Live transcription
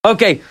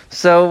Okay,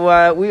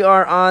 so we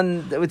are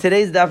on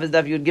today's daf is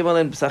daf Yud Gimel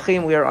in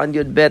Pesachim. We are on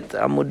Yud Bet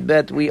Amud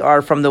Bet. We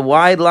are from the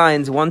wide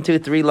lines, 1, 2,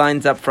 3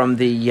 lines up from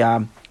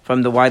the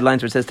wide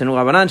lines where it says Tanu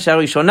Rabbanan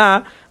Shari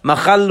Shona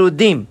Machal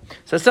Ludim.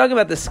 So it's talking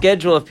about the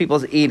schedule of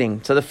people's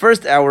eating. So the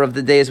first hour of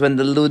the day is when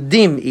the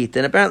Ludim eat,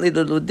 and apparently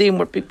the Ludim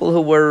were people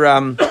who were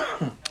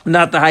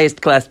not the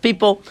highest class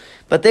people,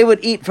 but they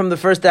would eat from the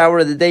first hour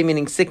of the day,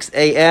 meaning 6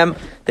 a.m.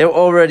 They're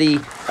already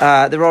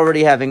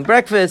having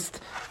breakfast.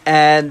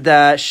 And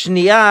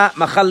Shniya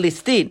Machal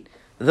Listin,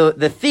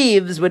 the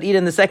thieves would eat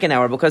in the second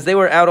hour because they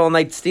were out all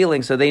night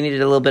stealing, so they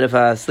needed a little bit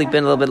of sleep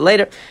in a little bit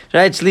later.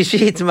 Right?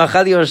 Shlishit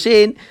Machal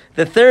Yorshin,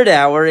 the third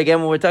hour. Again,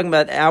 when we're talking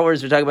about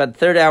hours, we're talking about the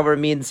third hour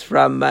means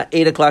from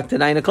 8 o'clock to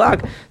 9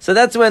 o'clock. So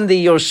that's when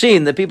the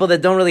Yorshin, the people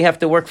that don't really have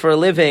to work for a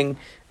living,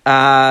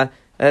 they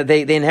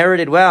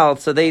inherited wealth,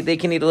 so they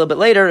can eat a little bit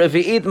later. If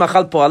you eat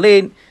Machal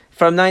Poalin,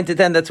 from 9 to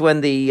 10, that's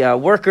when the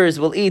workers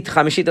will eat.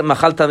 Chamishit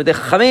Machal Talmidei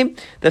Chachamim.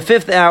 The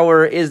fifth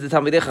hour is the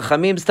Talmidei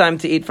Chachamim's time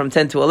to eat from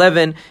 10 to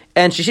 11.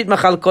 And Shishit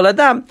Machal Kol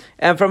Adam.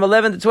 And from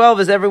 11 to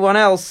 12 is everyone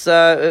else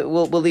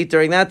will eat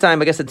during that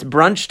time. I guess it's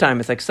brunch time.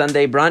 It's like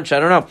Sunday brunch. I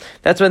don't know.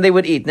 That's when they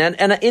would eat.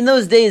 And in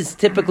those days,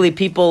 typically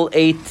people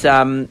ate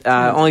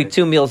only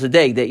 2 meals a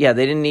day. They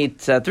didn't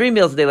eat 3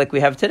 meals a day like we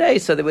have today.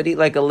 So they would eat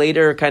like a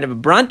later kind of a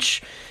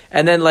brunch,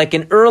 and then like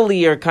an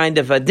earlier kind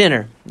of a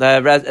dinner,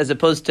 as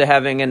opposed to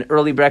having an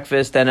early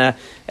breakfast and a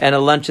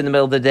lunch in the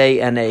middle of the day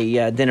and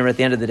a dinner at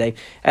the end of the day.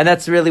 And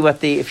that's really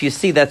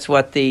that's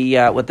what the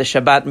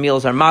Shabbat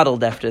meals are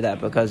modeled after that,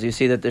 because you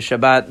see that the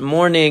Shabbat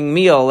morning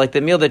meal, like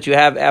the meal that you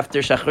have after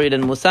Shachrit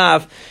and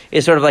Musaf,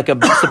 is sort of like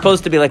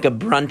supposed to be like a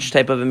brunch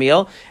type of a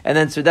meal, and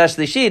then Sudash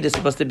Lishit is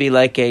supposed to be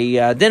like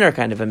a dinner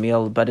kind of a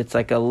meal, but it's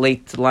like a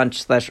late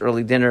lunch /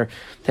 early dinner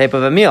type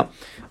of a meal.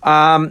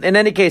 In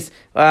any case,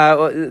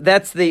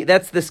 that's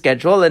the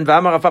schedule. And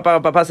Rav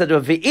Papa said,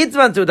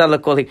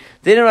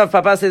 didn't Rav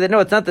Papa say that no,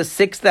 it's not the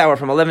 6th hour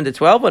from 11 to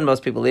 12 when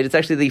most people eat. It's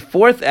actually the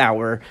 4th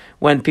hour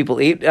when people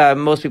eat.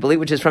 Most people eat,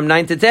 which is from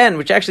 9 to 10,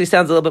 which actually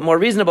sounds a little bit more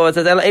reasonable. It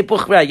says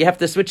you have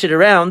to switch it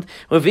around.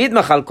 It's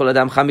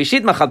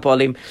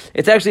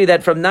actually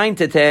that from 9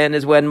 to 10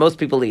 is when most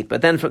people eat.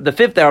 But then from the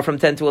 5th hour from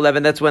 10 to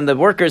 11, that's when the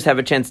workers have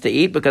a chance to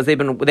eat, because they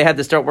had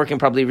to start working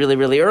probably really,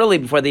 really early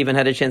before they even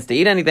had a chance to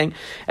eat anything.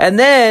 And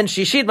then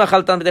Shishit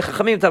Machal Talmidei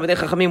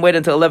Chachamim wait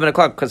until 11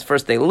 o'clock, because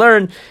first they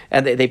learn,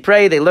 and they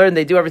pray, they learn,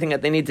 they do everything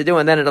that they need to do,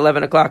 and then at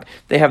 11 o'clock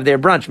they have their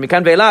brunch.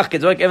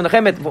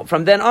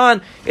 From then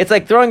on, it's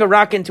like throwing a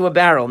rock into a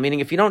barrel,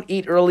 meaning if you don't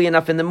eat early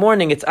enough in the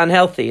morning, it's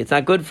unhealthy, it's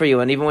not good for you,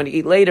 and even when you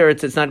eat later,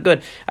 it's not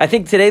good. I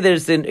think today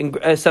there's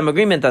some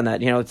agreement on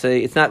that.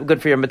 It's not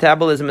good for your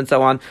metabolism and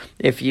so on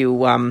if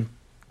you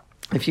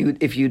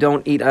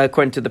don't eat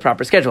according to the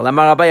proper schedule.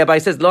 Amar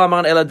Abai says, Lo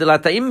amar ela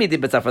delataim midi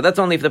betzafra. That's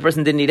only if the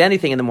person didn't eat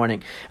anything in the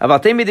morning.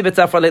 Avatim midi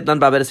betzafra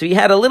letlan babed. So he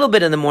had a little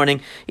bit in the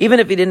morning,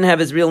 even if he didn't have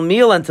his real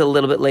meal until a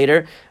little bit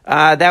later,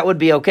 that would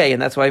be okay. And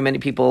that's why many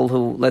people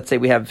who, let's say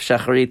we have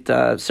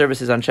shacharit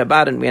services on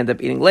Shabbat and we end up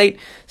eating late,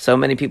 so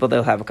many people,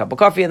 they'll have a cup of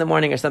coffee in the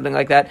morning or something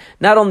like that.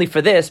 Not only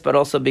for this, but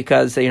also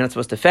because you're not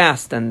supposed to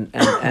fast, and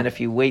if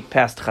you wait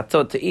past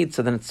chatzot to eat,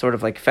 so then it's sort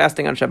of like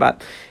fasting on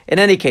Shabbat. In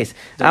any case,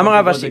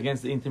 Amar Avashi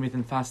against the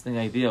intermittent fasting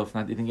idea of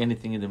not eating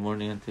anything in the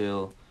morning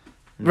until...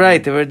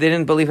 Right, they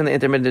didn't believe in the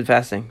intermittent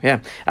fasting.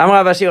 Yeah.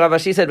 Amar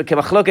Avashi said,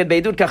 "Kemachloket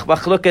beidut kach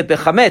machloket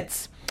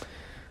bechametz."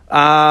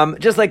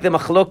 Just like the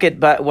machloket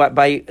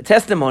by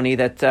testimony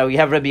that we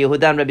have Rabbi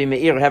Yehuda and Rabbi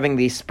Meir having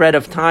the spread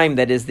of time,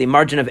 that is the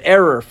margin of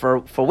error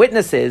for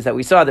witnesses, that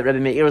we saw that Rabbi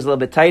Meir is a little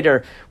bit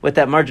tighter with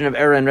that margin of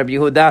error, and Rabbi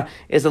Yehuda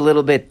is a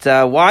little bit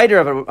wider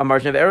of a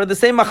margin of error. The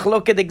same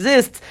machloket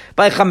exists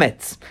by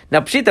chametz.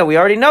 Now pshita, we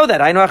already know that.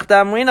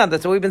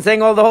 That's what we've been saying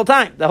the whole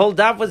time. The whole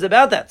daf was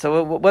about that.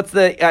 So what's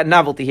the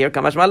novelty here?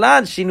 Kamash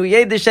malan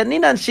shinuyei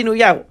deshanina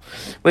shinuyahu,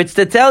 which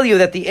to tell you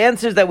that the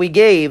answers that we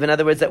gave, in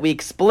other words, that we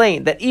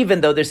explained, that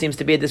even though there's seems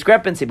to be a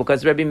discrepancy,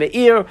 because Rabbi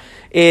Meir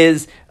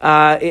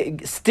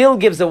it still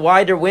gives a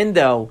wider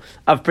window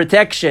of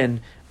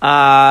protection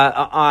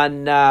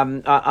on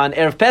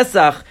Erev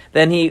Pesach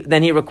than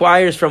he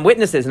requires from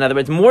witnesses. In other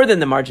words, more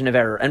than the margin of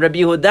error. And Rabbi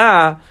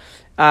Yehuda,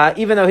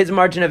 even though his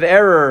margin of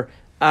error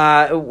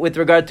with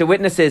regard to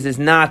witnesses is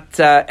not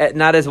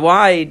as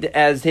wide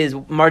as his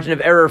margin of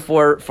error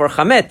for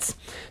chametz.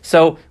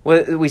 So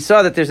we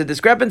saw that there's a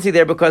discrepancy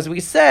there, because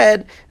we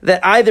said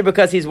that either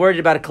because he's worried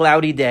about a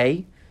cloudy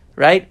day,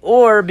 right?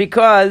 Or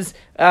because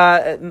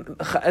that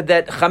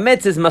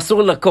chametz is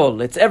masur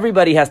lakol. It's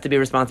everybody has to be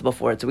responsible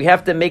for it. So we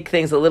have to make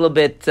things a little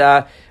bit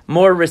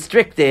more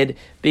restricted,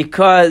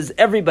 because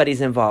everybody's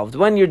involved.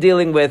 When you're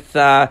dealing with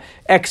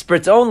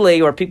experts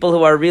only, or people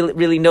who are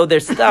really know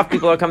their stuff,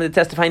 people are coming to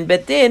testify in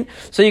Bet Din,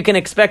 so you can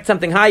expect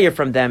something higher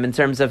from them in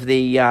terms of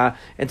the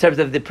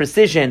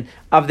precision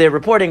of their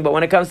reporting. But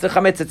when it comes to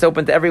chametz, it's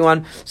open to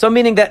everyone. So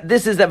meaning that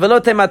this is that velo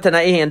tema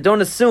tanaihi, and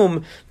don't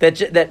assume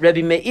that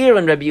Rabbi Meir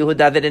and Rabbi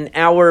Yehuda, that in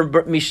our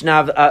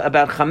Mishnah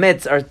about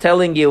chametz are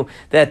telling you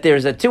that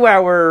there's a 2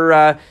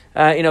 hour,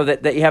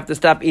 that you have to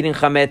stop eating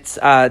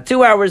chametz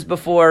 2 hours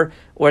before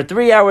or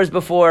 3 hours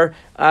before,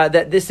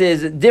 that this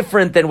is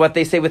different than what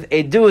they say with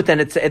edut,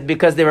 and it's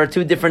because there are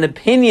two different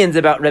opinions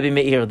about Rabbi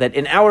Meir. That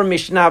in our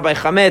Mishnah by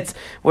chametz,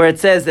 where it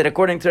says that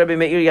according to Rabbi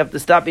Meir, you have to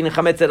stop eating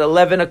chametz at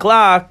 11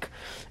 o'clock.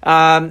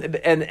 And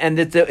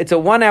it's a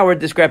 1 hour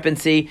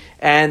discrepancy,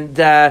 and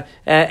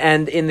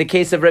in the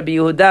case of Rabbi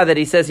Yehuda, that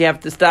he says you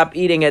have to stop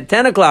eating at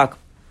 10 o'clock.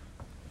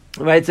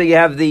 Right, so you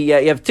have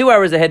you have 2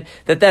 hours ahead.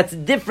 That's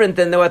different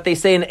than what they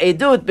say in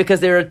Edut, because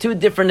there are two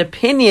different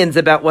opinions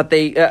about what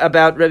they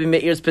about Rabbi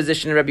Meir's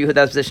position and Rabbi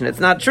Yehuda's position.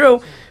 It's not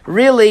true,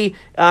 really.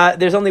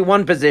 There's only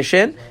one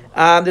position.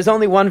 There's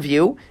only one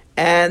view.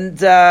 And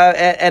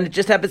it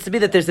just happens to be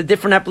that there's a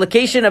different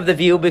application of the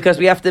view, because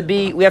we have to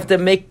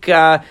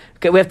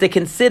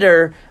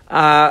consider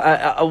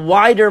a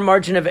wider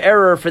margin of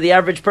error for the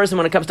average person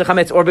when it comes to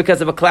chametz, or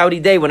because of a cloudy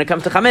day when it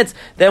comes to chametz,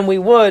 than we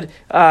would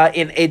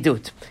in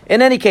edut.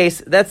 In any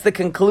case, that's the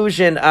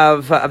conclusion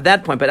of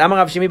that point. But Amar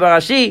Rav Shimi bar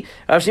Ashi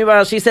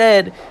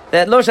said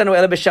that lo shanu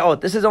ela b'shaot.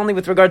 This is only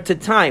with regard to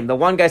time. The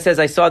one guy says,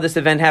 I saw this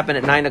event happen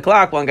at 9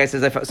 o'clock. One guy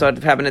says, I saw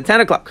it happen at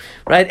 10 o'clock.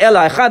 Right?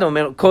 Ela echad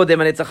omer kodem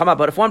hanetzachama.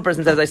 But if one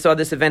person says, I saw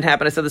this event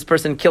happen, I saw this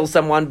person kill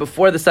someone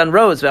before the sun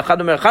rose. But if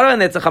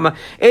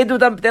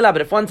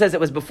one says it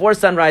was before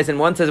sunrise and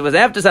one says it was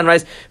after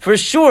sunrise, for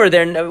sure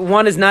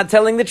one is not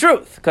telling the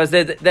truth, because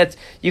that's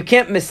you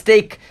can't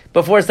mistake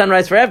before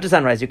sunrise for after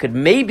sunrise. You could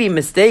maybe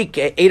mistake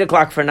 8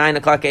 o'clock for 9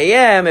 o'clock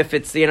a.m. if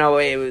it's, it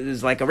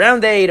was like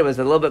around 8, it was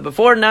a little bit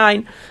before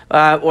 9,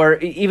 or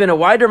even a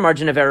wider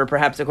margin of error,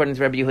 perhaps, according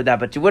to Rabbi Yehuda,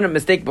 but you wouldn't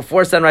mistake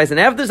before sunrise and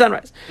after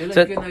sunrise.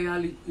 So,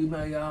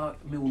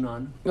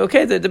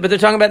 okay, but they're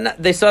talking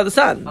about, they saw the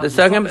sun.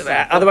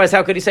 Otherwise,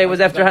 how could he say it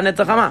was after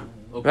Hanetzachama?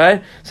 Okay.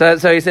 Right?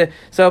 So you say,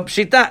 so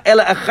pshita,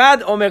 ela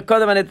echad omer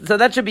kodem hanetzachama. So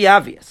that should be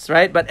obvious,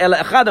 right? But ela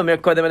echad omer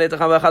kodem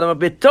hanetzachama, echad omer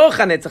betoch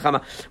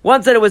hanetzachama.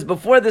 One said it was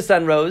before the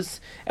sun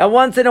rose, and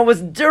one said it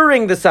was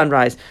during the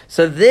sunrise.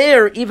 So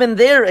even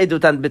there,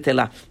 edutan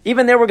betela.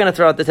 Even there, we're going to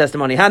throw out the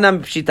testimony. Hanam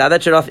pshita,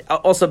 that should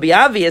also be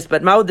obvious,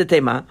 but ma'ud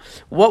detema,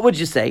 what would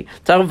you say?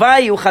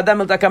 Tarvayu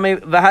chadam el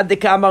takame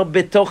v'hadika amar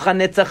betoch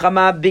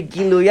hanetzachama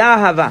begiluya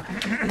hava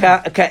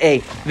ka'e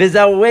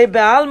v'zarwe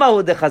be'alma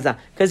hu dechaza.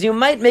 Because you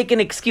might make an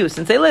excuse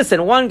and say,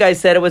 listen, one guy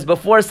said it was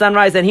before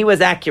sunrise and he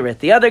was accurate.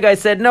 The other guy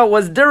said, no, it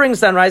was during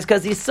sunrise,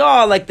 because he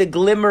saw like the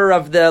glimmer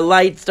of the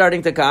light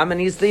starting to come, and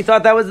he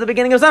thought that was the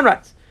beginning of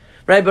sunrise.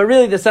 Right? But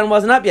really the sun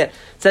wasn't up yet.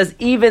 It says,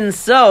 even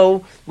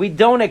so, we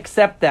don't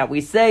accept that.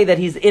 We say that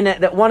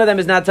that one of them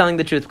is not telling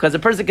the truth, because a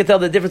person can tell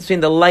the difference between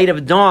the light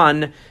of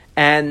dawn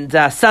and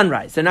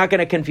sunrise. They're not going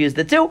to confuse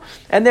the two,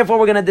 and therefore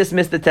we're going to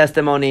dismiss the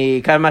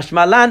testimony.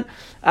 Karmashmalan,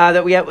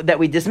 that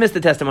we dismiss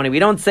the testimony. We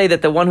don't say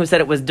that the one who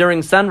said it was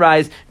during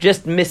sunrise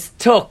just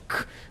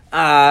mistook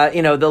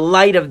the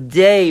light of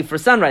day for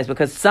sunrise,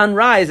 because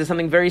sunrise is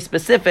something very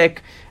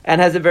specific and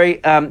has a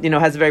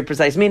very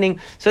precise meaning.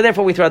 So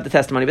therefore we throw out the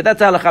testimony. But that's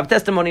a halakha of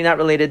testimony, not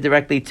related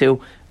directly to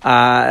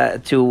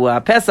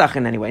Pesach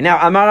in any way. Now,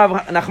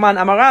 Amarav Nachman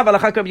Amarav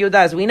halakha Rabbi Yehuda,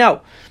 as we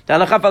know, the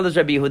halakha follows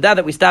Rabbi Yehuda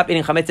that we stop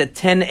eating chametz at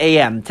 10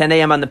 a.m. 10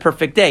 a.m. on the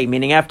perfect day,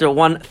 meaning after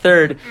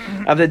 1/3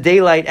 of the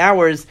daylight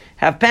hours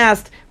have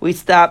passed, we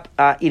stop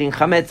eating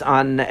chametz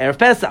on Erev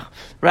Pesach,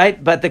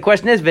 right? But the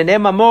question is,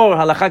 V'nei mamor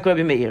halakha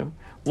Rabbi Meir.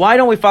 Why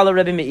don't we follow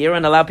Rabbi Meir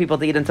and allow people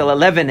to eat until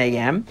 11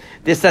 a.m.?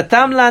 Because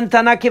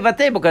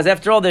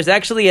after all, there's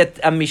actually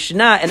a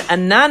Mishnah, an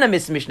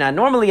anonymous Mishnah.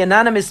 Normally,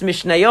 anonymous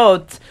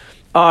Mishnayot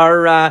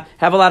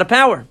have a lot of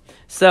power.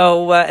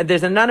 So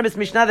there's an anonymous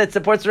Mishnah that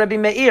supports Rabbi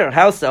Meir.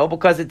 How so?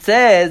 Because it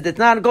says it's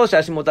not Gol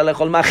Shashimut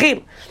Alechol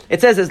Machil.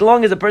 It says as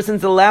long as a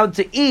person's allowed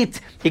to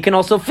eat, he can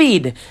also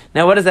feed.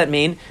 Now, what does that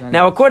mean?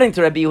 Now, according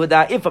to Rabbi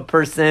Yehuda, if a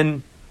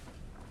person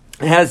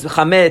has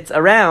chametz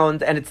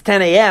around and it's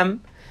 10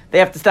 a.m., they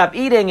have to stop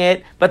eating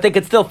it, but they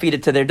could still feed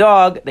it to their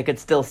dog. They could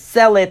still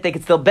sell it. They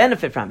could still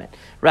benefit from it,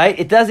 right?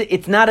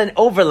 It's not an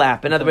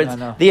overlap. In other words,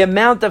 the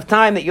amount of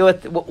time that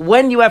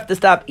when you have to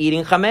stop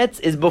eating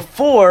chametz is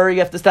before you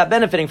have to stop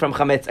benefiting from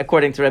chametz,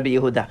 according to Rabbi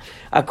Yehuda.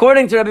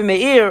 According to Rabbi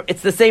Meir,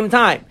 it's the same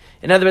time.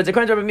 In other words,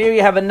 according to Rabbi Meir,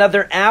 you have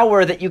another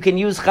hour that you can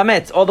use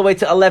chametz all the way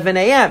to 11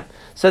 a.m.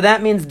 So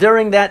that means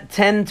during that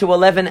 10 to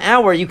 11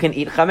 hour, you can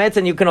eat chametz,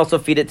 and you can also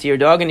feed it to your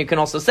dog, and you can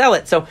also sell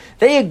it. So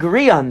they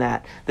agree on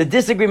that. The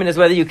disagreement is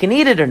whether you can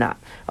eat it or not.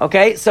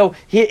 Okay, so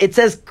here it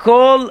says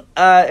kol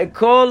sha'a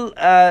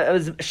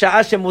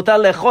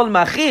shemutar lechol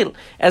machil.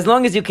 As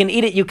long as you can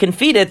eat it, you can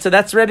feed it. So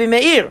that's Rabbi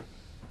Meir,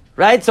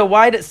 right? So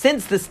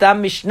since the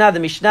Stam Mishnah, the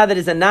Mishnah that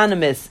is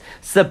anonymous,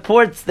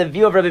 supports the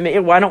view of Rabbi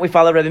Meir, why don't we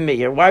follow Rabbi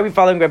Meir? Why are we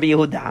following Rabbi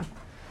Yehuda?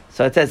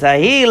 So it says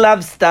Ahi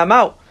loves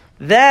Stamau.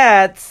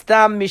 That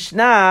Stam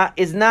Mishnah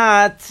is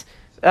not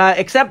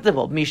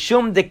acceptable.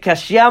 Mishum de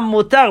kashya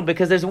mutar,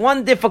 because there's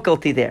one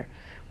difficulty there.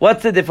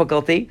 What's the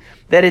difficulty?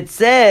 That it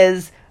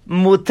says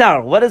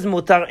mutar. What does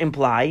mutar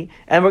imply?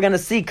 And we're going to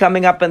see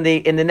coming up in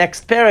the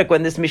next parak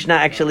when this Mishnah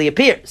actually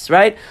appears,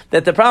 right?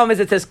 That the problem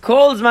is it says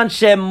kol zman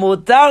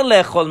shemutar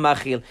lechol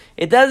machil.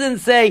 It doesn't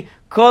say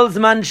kol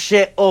zman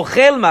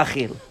she'ochel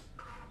machil.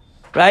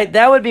 Right?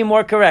 That would be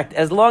more correct.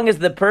 As long as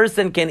the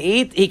person can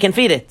eat, he can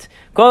feed it.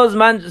 Kol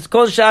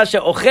sha'a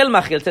she'ochel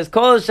machil. It says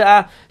kol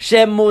sha'a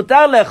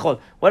she'mutar lechol.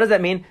 What does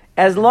that mean?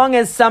 As long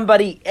as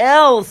somebody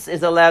else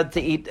is allowed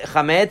to eat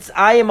chametz,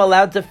 I am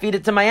allowed to feed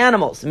it to my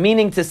animals.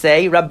 Meaning to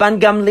say, Rabban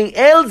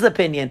Gamliel's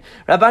opinion.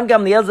 Rabban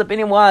Gamliel's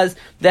opinion was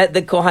that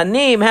the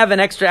Kohanim have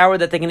an extra hour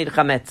that they can eat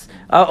chametz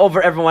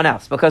over everyone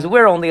else. Because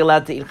we're only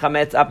allowed to eat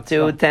chametz up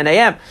to 10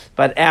 a.m.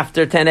 But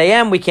after 10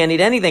 a.m. we can't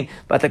eat anything.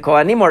 But the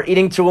Kohanim are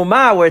eating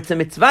truma, where it's a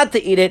mitzvah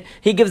to eat it.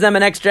 He gives them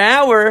an extra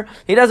hour.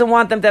 He doesn't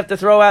want them to have to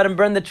throw out and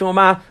burn the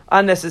truma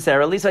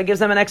unnecessarily. So he gives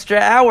them an extra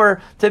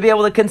hour to be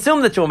able to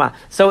consume the truma.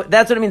 So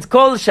that's what it means.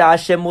 Kol shah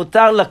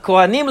shemutar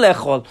lekohanim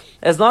lechol.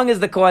 As long as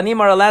the kohanim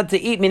are allowed to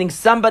eat, meaning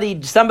somebody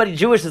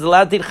Jewish is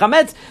allowed to eat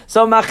chametz,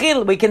 so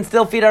machil, we can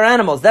still feed our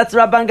animals. That's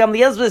Rabban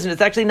Gamliel's position. It's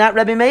actually not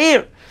Rabbi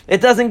Meir.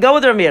 It doesn't go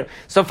with Rabbi Meir.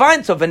 So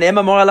fine. So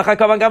v'ne'ema mor halacha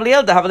Rabban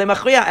Gamliel dahavle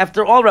machriya.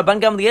 After all, Rabban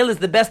Gamliel is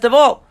the best of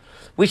all.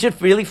 We should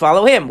really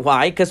follow him.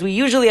 Why? Because we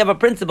usually have a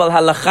principle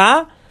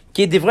halacha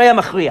ki divrei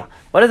machriya.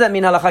 What does that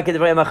mean? Halacha ki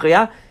divrei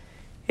machriya.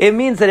 It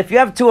means that if you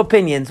have two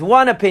opinions,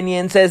 one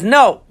opinion says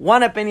no,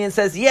 one opinion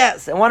says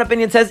yes, and one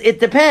opinion says it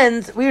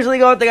depends, we usually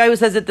go with the guy who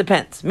says it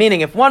depends. Meaning,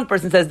 if one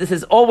person says this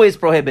is always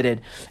prohibited,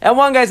 and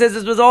one guy says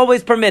this was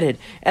always permitted,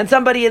 and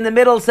somebody in the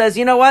middle says,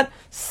 you know what,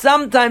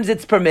 sometimes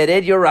it's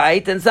permitted, you're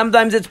right, and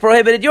sometimes it's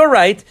prohibited, you're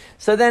right,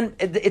 so then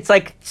it's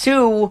like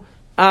two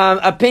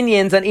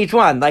opinions on each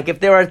one. Like if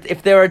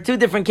there are two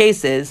different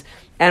cases,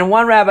 and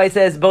one rabbi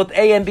says both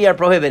A and B are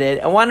prohibited,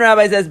 and one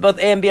rabbi says both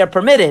A and B are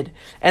permitted,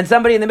 and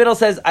somebody in the middle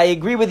says, I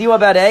agree with you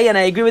about A, and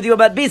I agree with you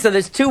about B, so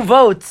there's two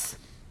votes,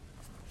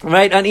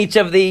 right, on each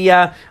of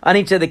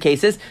the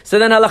cases. So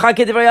then halacha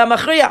k'divrei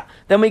machriya.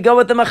 Then we go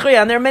with the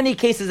machriya, and there are many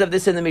cases of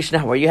this in the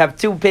Mishnah where you have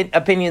two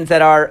opinions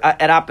that are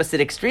at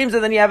opposite extremes,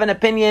 and then you have an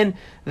opinion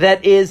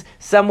that is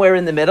somewhere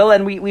in the middle,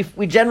 and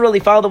we generally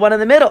follow the one in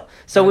the middle.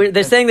 So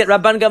they're saying that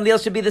Rabban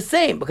Gamliel should be the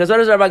same, because what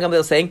is Rabban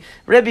Gamliel saying?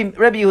 Rabbi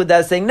Yehuda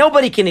is saying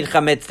nobody can eat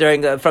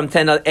chametz from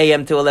 10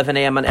 a.m. to 11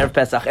 a.m. on Erev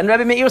Pesach, and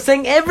Rabbi Meir is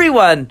saying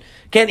everyone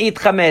can eat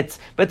chametz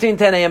between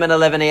 10 a.m. and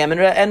 11 a.m. And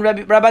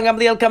Rabban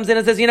Gamliel comes in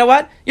and says, you know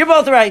what? You're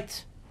both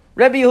right.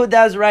 Rabbi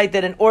Yehuda is right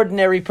that an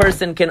ordinary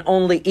person can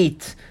only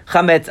eat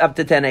chametz up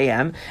to 10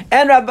 a.m.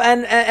 and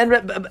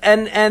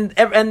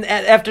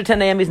after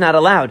 10 a.m. he's not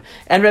allowed.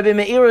 And Rabbi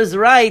Meir is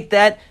right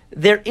that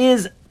there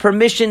is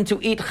permission to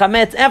eat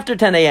chametz after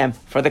 10 a.m.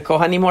 for the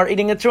Kohanim who are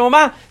eating a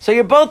truma. So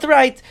you're both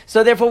right.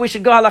 So therefore we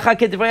should go halacha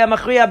k'divrei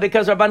machriya,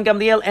 because Rabban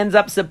Gamliel ends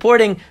up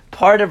supporting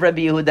part of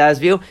Rabbi Yehuda's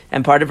view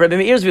and part of Rabbi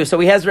Meir's view. So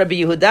he has Rabbi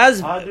Yehuda's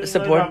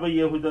support. Rabbi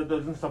Yehuda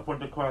doesn't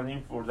support the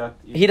Kohanim for that.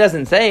 He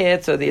doesn't say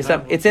it, so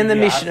it's in the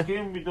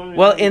Mishnah.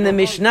 Well, in the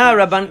Mishnah,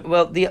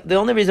 the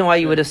only reason why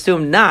you would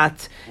assume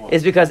not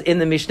is because in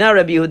the Mishnah,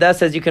 Rabbi Yehuda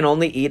says you can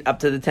only eat up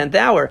to the 10th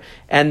hour,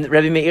 and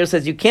Rabbi Meir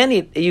says you can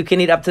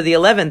eat up to the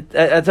 11th,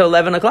 until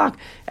 11 o'clock.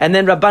 And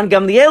then Rabban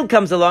Gamliel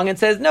comes along and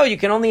says, no, you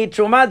can only eat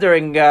truma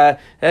during the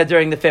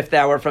 5th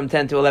hour from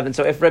 10 to 11.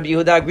 So if Rabbi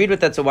Yehuda agreed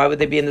with that, so why would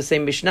they be in the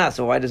same Mishnah?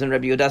 So why doesn't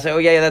Rabbi Yehuda say, oh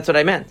yeah, that's what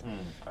I meant?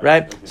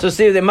 Right? So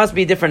see, there must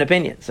be different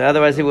opinions. So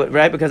otherwise he would,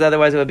 right? Because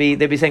otherwise they'd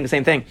be saying the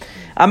same thing.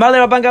 Amar le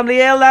Rabban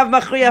Gamliel lav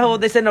machriya.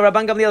 They said, no,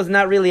 Rabban Gamliel is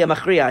not really a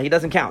machriya. He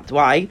doesn't count.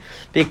 Why?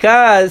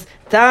 Because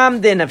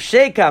tam de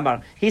nafshei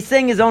kamar. He's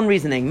saying his own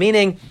reasoning,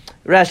 meaning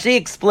Rashi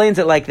explains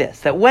it like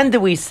this, that when do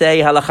we say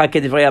halacha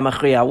k'divrei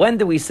machriya? When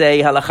do we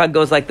say halacha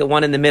goes like the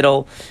one in the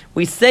middle?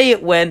 We say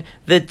it when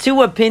the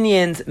two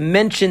opinions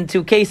mention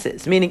two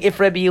cases. Meaning, if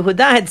Rabbi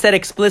Yehuda had said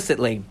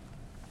explicitly,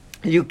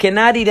 you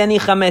cannot eat any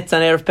chametz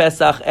on Erev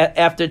Pesach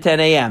after 10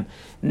 a.m.,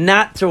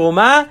 not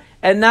teruma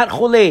and not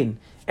chulin.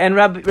 And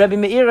Rabbi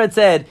Meir had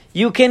said,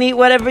 you can eat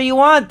whatever you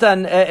want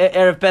on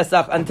Erev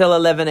Pesach until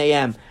 11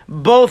 a.m.,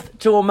 both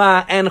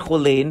teruma and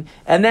chulin.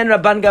 And then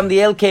Rabban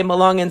Gamliel came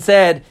along and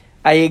said,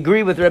 I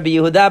agree with Rabbi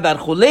Yehuda about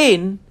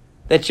chulin,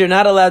 that you're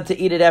not allowed to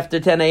eat it after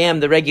 10 a.m.,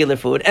 the regular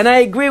food. And I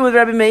agree with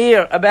Rabbi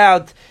Meir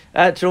about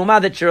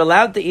truma, that you're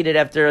allowed to eat it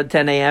after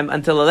 10 a.m.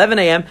 until 11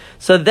 a.m.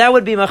 So that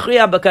would be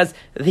machriya, because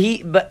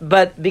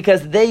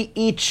because they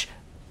each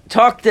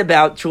talked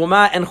about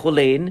truma and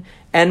chulin,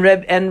 and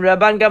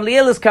Rabban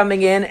Gamliel is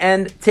coming in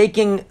and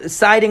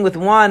siding with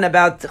one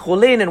about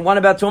chulin and one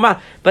about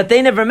truma, but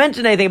they never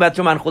mentioned anything about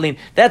truma and chulin.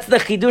 That's the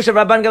chidush of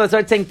Rabban Gamliel.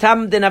 Started saying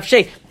tam de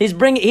nafshei.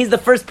 He's the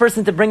first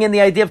person to bring in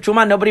the idea of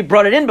truma. Nobody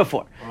brought it in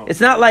before. It's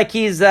not like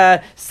he's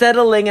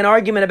settling an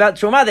argument about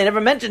truma. They never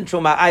mentioned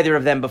truma, either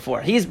of them, before.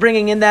 He's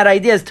bringing in that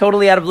idea as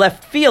totally out of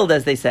left field,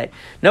 as they say.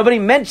 Nobody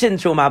mentioned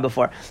truma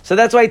before, so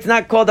that's why it's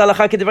not called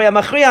halacha k'divrei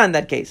machriya in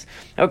that case.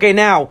 Okay,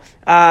 now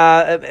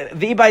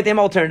v'ibaitem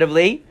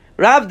alternatively.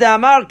 Rav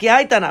Damar ki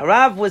haitana.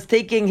 Rav was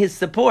taking his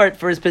support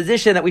for his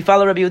position that we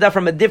follow Rabbi Yehuda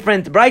from a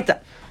different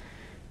braita.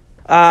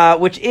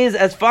 which is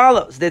as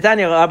follows. If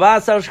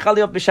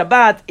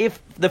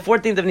the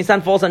 14th of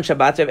Nisan falls on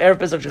Shabbat, so you have Erev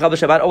Pesach Shechal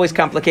b'Shabbat, always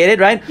complicated,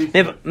 right? You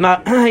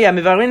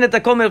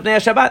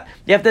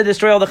have to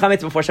destroy all the chametz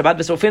before Shabbat.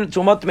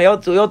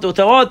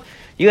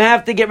 You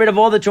have to get rid of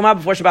all the truma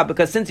before Shabbat,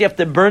 because since you have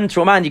to burn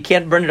truma and you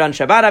can't burn it on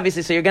Shabbat,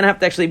 obviously, so you're going to have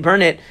to actually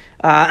burn it,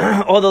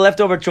 all the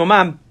leftover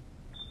truma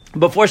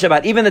before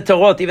Shabbat, even the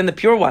Torot, even the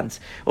pure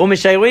ones.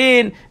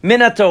 Umishayrin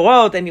mina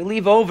Torot, and you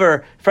leave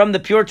over from the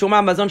pure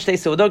truma mazon shtei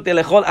seudot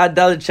delechol ad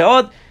dalet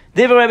shaot.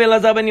 So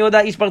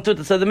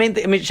the main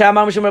thing,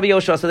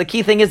 so the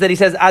key thing is that he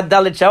says ad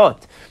dalet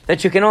shaot,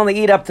 that you can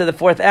only eat up to the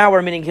 4th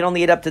hour, meaning you can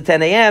only eat up to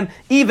 10 a.m.,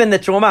 even the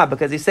truma,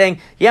 because he's saying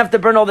you have to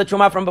burn all the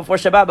truma from before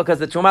Shabbat, because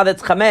the truma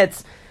that's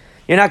chametz,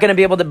 you're not going to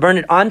be able to burn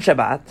it on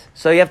Shabbat,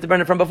 so you have to burn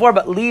it from before,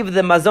 but leave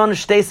the mazon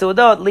shtei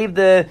seudot, leave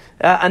the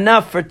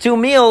enough for 2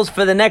 meals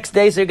for the next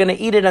day, so you're going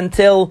to eat it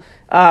until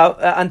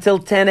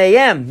 10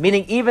 a.m.,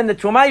 meaning even the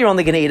truma you're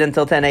only going to eat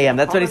until 10 a.m.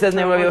 That's what he says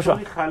in Rabbi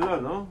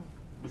Yoshua.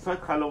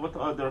 Besides challah, what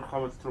other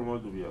chametz truma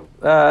do we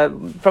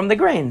have? From the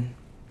grain.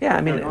 Yeah,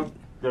 I mean,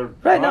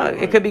 right? No,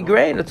 it could be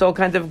grain. It's all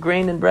kinds of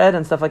grain and bread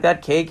and stuff like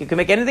that. Cake. You can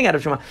make anything out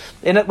of truma.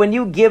 And when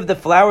you give the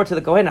flour to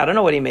the kohen, I don't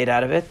know what he made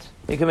out of it.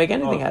 You can make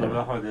anything out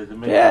of it.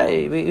 Yeah,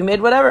 he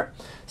made whatever.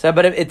 So,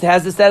 but it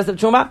has the status of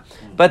truma.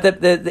 But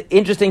the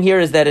interesting here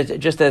is that it,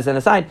 just as an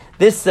aside,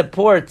 this is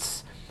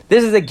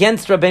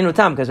against Rabbeinu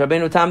Tam, because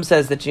Rabbeinu Tam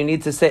says that you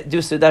need to do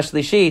Sudash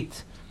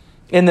Lishit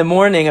in the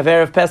morning of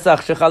Erev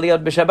Pesach,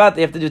 Shechaliyot b'Shabbat.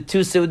 You have to do 2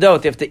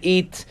 seudot. You have to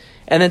eat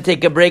and then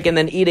take a break and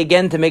then eat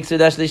again to make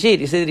Sudash Lishit.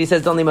 You see that he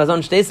says only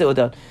Mazon Shtei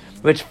seudot,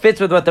 which fits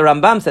with what the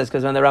Rambam says,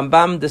 because when the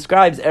Rambam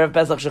describes Erev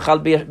Pesach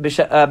Shechal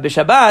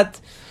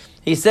b'Shabbat,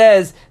 he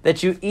says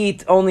that you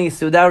eat only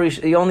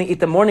you only eat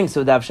the morning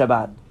Sudah of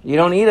Shabbat. You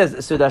don't eat a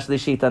Sudah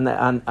Shlishit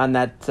on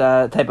that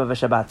type of a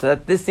Shabbat. So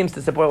this seems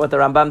to support what the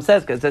Rambam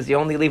says, because it says you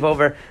only leave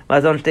over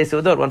Mazon Shtei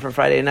Sudot, one for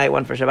Friday night,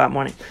 one for Shabbat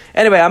morning.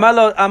 Anyway,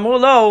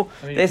 Amulo,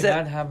 they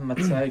said you cannot have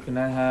matzah, you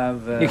cannot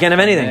have you can't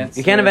have anything.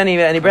 You can't have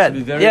any bread.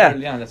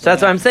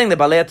 That's why I'm saying the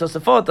Balei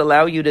Tosafot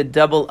allow you to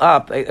double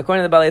up.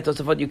 According to the Balei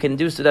Tosafot, you can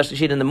do Sudah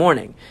Shlishit in the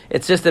morning.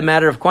 It's just a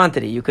matter of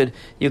quantity. You can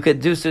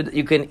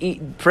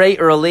pray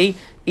early,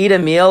 eat a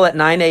meal at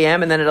 9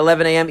 a.m. and then at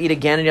 11 a.m. eat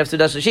again, and you have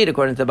Sudah Shlishit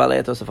according to the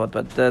Balei Tosafot.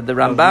 But the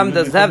Rambam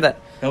doesn't have that.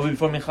 That will be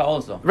before Mincha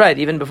also. Right,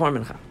 even before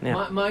Mincha.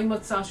 Yeah.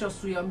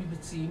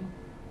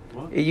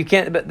 You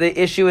can't. But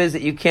the issue is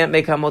that you can't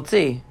make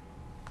hamotzi.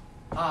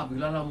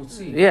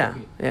 Yeah,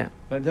 yeah.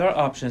 But there are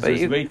options.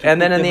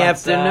 And then in the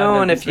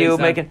afternoon, if you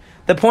make it,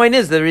 the point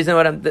is the reason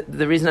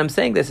I'm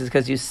saying this is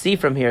because you see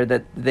from here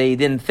that they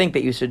didn't think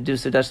that you should do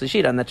Sudah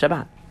Shlishit on that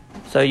Shabbat.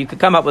 So you could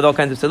come up with all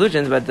kinds of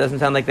solutions, but it doesn't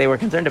sound like they were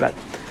concerned about it.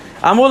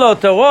 Amulo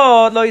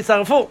Torot lo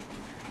yisarfu.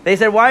 They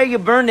said, why are you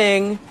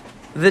burning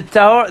the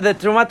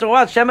Trumat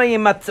Torah? Shema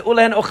yimatzu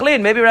lehen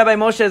ochlin. Maybe Rabbi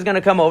Moshe is going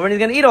to come over and he's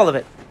going to eat all of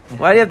it.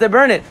 Why do you have to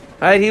burn it?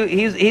 Right?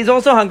 He's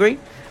also hungry.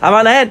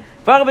 Amar lehen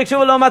far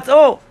bikshu lo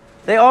matzu.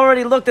 They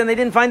already looked and they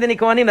didn't find any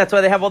kohanim. That's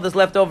why they have all this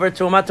leftover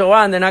Trumat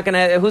Torah, and they're not going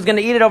to. Who's going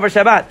to eat it over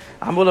Shabbat?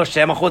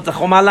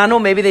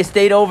 Maybe they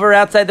stayed over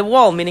outside the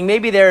wall, meaning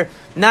maybe they're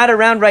not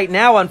around right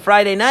now on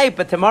Friday night,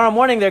 but tomorrow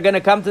morning they're going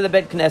to come to the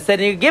Bet Knesset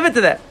and you give it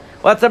to them.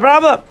 What's the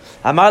problem?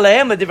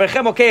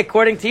 Okay,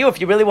 according to you,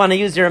 if you really want to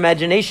use your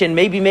imagination,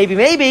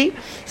 maybe.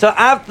 So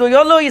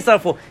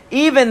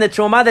even the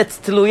truma that's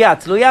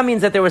tluya. Tluya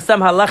means that there was some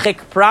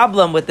halachic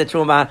problem with the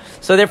truma,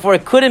 so therefore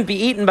it couldn't be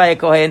eaten by a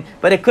kohen,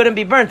 but it couldn't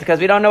be burnt because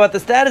we don't know what the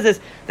status is.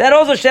 That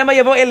also Shema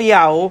Yavo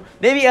Eliyahu.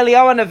 Maybe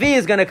Eliyahu Navi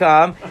is going to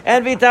come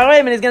and Vitarim,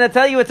 and he's going to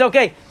tell you it's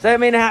okay. So I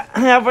mean, how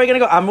far are you going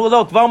to go?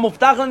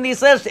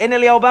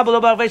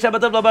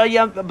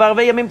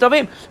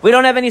 We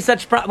don't have any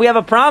such. We have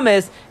a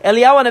promise.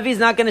 Eliyahu Navi is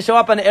not going to show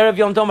up on Erev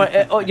Yom Tov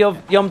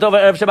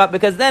Erev Shabbat,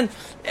 because then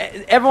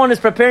everyone is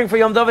preparing for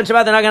Yom Tov and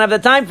Shabbat. They're not going to have the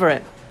time for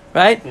it.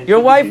 Right? Your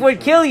wife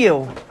would kill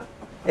you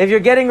if you're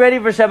getting ready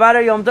for Shabbat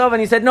or Yom Tov and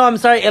he said, no, I'm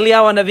sorry,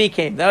 Eliyahu Navi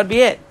came. That would be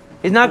it.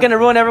 He's not going to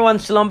ruin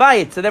everyone's Shalom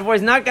Bayit. So therefore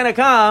he's not going to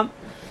come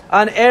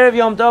on Erev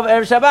Yom Tov,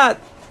 Erev Shabbat.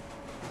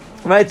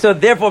 Right? So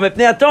therefore,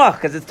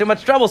 because it's too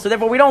much trouble. So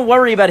therefore we don't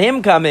worry about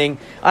him coming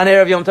on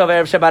Erev Yom Tov,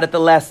 Erev Shabbat at the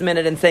last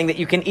minute and saying that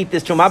you can eat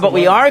this Trumah. But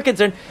we are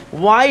concerned,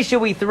 why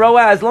should we throw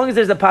out, as long as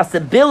there's a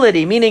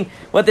possibility, meaning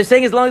what they're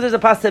saying, as long as there's a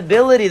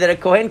possibility that a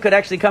Kohen could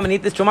actually come and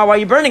eat this Trumah, why are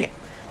you burning it?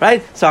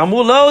 Right? So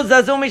Amulo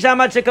Zazum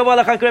Mishamat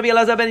Shekavah Lachak Rabbi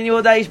Elazar ben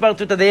Yehuda Ish Bar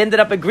Tuta. They ended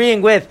up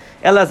agreeing with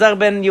Elazar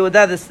ben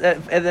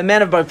Yehuda, the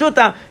man of Bar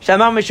Tuta,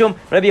 Shamar Mishum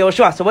Rabbi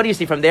Yoshua. So what do you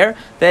see from there?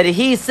 That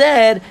he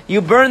said you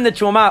burn the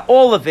truma,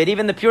 all of it,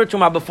 even the pure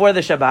truma, before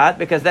the Shabbat,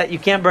 because that you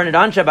can't burn it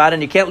on Shabbat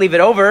and you can't leave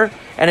it over,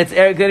 and it's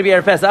going to be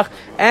Erev Pesach.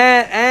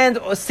 And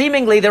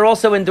seemingly they're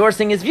also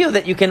endorsing his view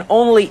that you can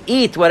only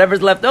eat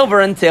whatever's left over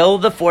until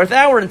the 4th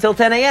hour, until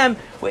 10 a.m.,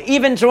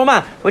 even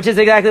truma, which is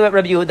exactly what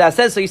Rabbi Yehuda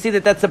says. So you see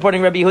that that's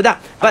supporting Rabbi Yehuda.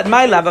 But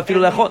my love,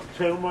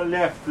 truma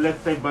left,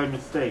 let's say by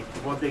mistake,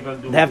 what they gonna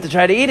do? They have to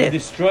try to eat it.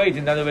 Destroy it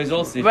in other ways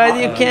also. But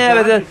you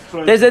can't.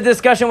 There's a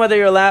discussion whether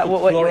you're allowed.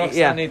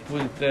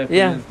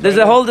 There's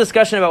a whole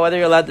discussion about whether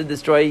you're allowed to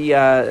destroy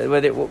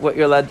what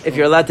you're allowed, if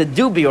you're allowed to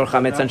do biur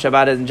chametz on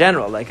Shabbat in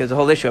general. Like there's a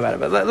whole issue about it.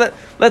 But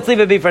let's leave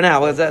it be for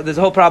now. There's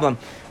a whole problem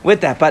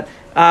with that. But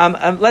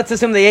let's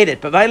assume they ate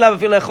it. But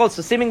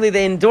so seemingly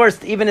they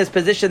endorsed even his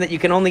position that you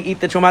can only eat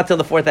the truma till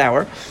the 4th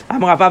hour.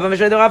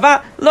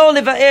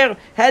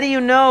 How do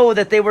you know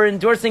that they were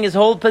endorsing his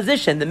whole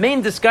position? The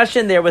main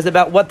discussion there was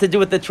about what to do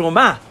with the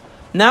truma,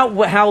 not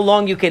how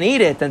long you can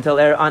eat it until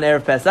on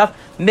Erev Pesach.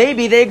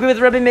 Maybe they agree with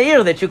Rabbi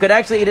Meir that you could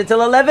actually eat it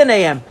till 11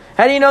 a.m.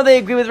 How do you know they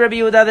agree with Rabbi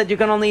Yehuda that you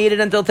can only eat it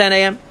until 10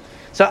 a.m.?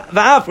 So,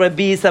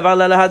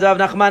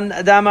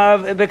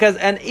 because,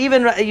 and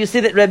even you see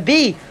that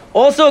Rabbi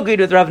also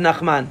agreed with Rav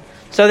Nachman.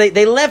 So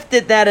they left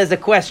it that as a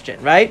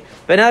question, right?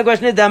 But now the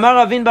question is, Damar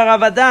Ravin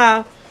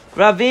Baravada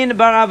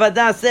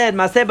said,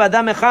 Maseh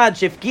Badam Echad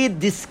Shefkid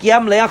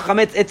Diskiam Leach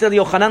Chametz Etzel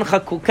Yochanan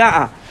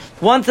Chakuka'a.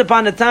 Once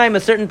upon a time, a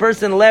certain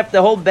person left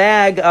a whole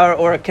bag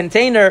or a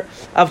container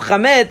of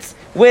chametz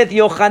with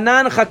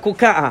Yochanan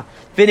Chakuka'a.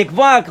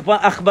 V'nikva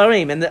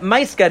achbarim, and the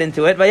mice got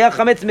into it. V'yach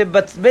chametz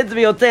mibatzbitz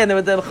v'yotzeh, and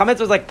the chametz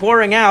was like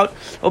pouring out.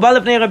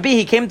 Ubalef nei Rabbi,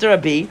 he came to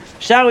Rabbi.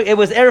 It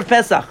was Erev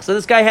Pesach, so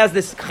this guy has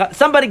this.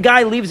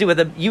 Guy leaves you with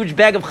a huge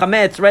bag of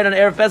chametz right on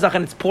Erev Pesach,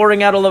 and it's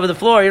pouring out all over the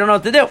floor. You don't know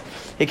what to do.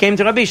 He came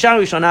to Rabbi.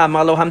 Sharu shana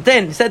amalo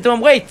hamten. He said to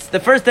him, "Wait, the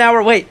first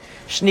hour, wait.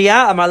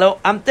 Shniya amalo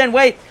hamten,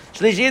 wait.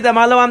 Shlishit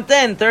amalo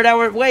hamten, third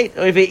hour, wait.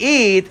 Or if you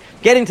eat,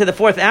 getting to the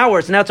 4th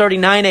hour, so now it's already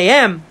 9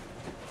 a.m."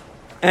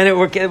 And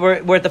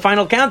we're at the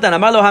final countdown.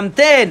 Amalo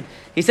hamten.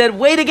 He said,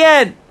 wait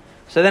again.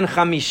 So then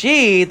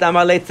chamishit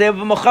amaletzev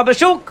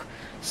mochabashuk.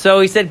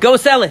 So he said, go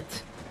sell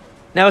it.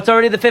 Now it's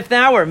already the 5th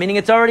hour, meaning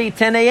it's already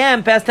 10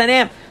 a.m., past 10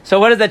 a.m. So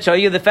what does that show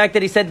you? The fact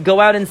that he said,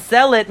 go out and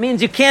sell it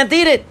means you can't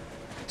eat it.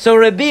 So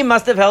Rabbi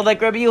must have held like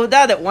Rabbi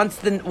Yehuda that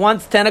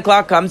once 10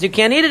 o'clock comes, you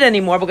can't eat it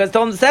anymore because he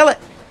told him to sell it.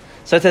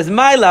 So it says,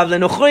 my love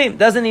lenuchrim.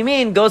 Doesn't he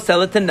mean go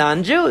sell it to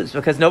non-Jews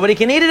because nobody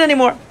can eat it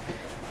anymore?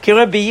 Ki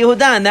Rabbi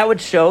Yehuda, and that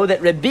would show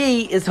that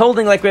Rabbi is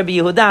holding like Rabbi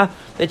Yehuda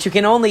that you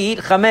can only eat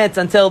chametz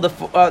until the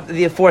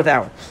 4th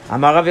hour.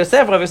 Amar Rav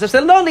Yosef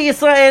said, "Lo li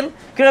Yisrael,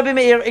 ki Rabbi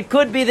Meir." It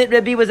could be that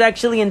Rabbi was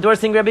actually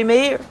endorsing Rabbi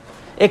Meir.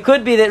 It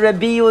could be that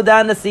Rabbi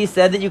Yehuda Nasi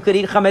said that you could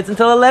eat chametz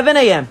until 11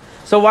 a.m.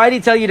 So why did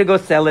he tell you to go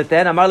sell it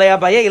then? Amar le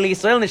Abaye li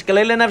Yisrael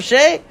nishkalei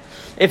lenafshei.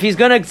 If he's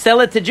going to sell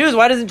it to Jews,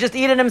 why doesn't he just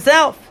eat it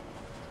himself?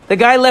 The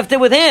guy left it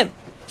with him.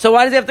 So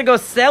why does he have to go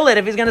sell it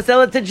if he's going to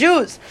sell it to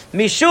Jews?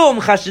 Mishum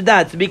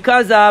chashdat,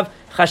 because of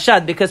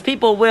chashad, because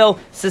people will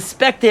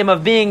suspect him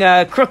of being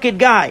a crooked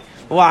guy.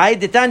 Why?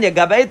 Let's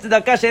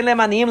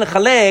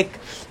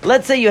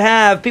say you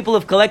have people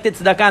who've collected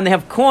tzedakah and they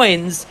have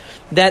coins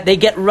that they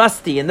get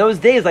rusty. In those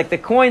days, like the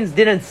coins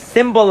didn't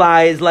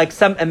symbolize like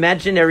some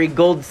imaginary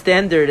gold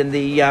standard in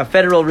the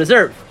Federal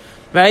Reserve.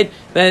 Right?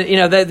 Back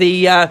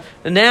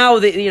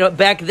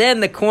then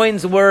the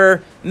coins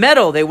were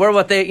metal. They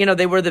were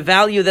they were the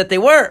value that they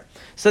were.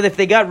 So if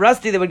they got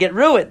rusty, they would get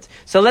ruined.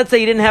 So let's say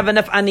you didn't have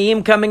enough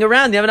aniyim coming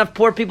around. You have enough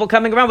poor people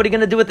coming around. What are you going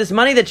to do with this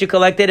money that you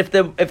collected if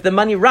the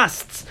money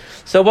rusts?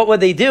 So what would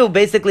they do?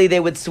 Basically, they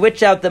would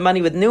switch out the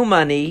money with new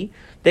money.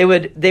 They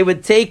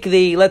would take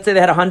let's say they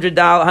had 100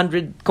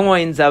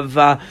 coins of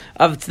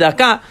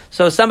tzedakah.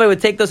 So somebody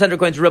would take those 100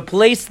 coins,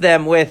 replace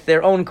them with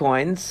their own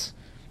coins,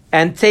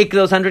 and take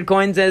those 100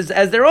 coins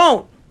as their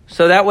own.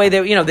 So that way,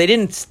 they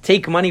didn't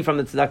take money from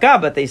the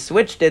tzedakah, but they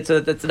switched it so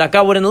that the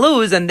tzedakah wouldn't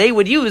lose, and they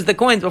would use the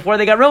coins before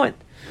they got ruined.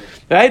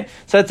 Right?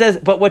 So it says,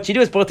 but what you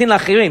do is porotin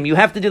lachirim. You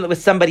have to do that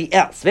with somebody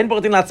else. The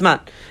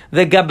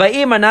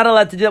gabaim are not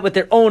allowed to do that with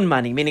their own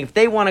money. Meaning, if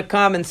they want to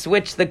come and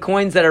switch the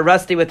coins that are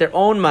rusty with their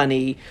own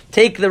money,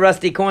 take the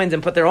rusty coins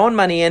and put their own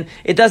money in,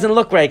 it doesn't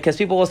look right because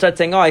people will start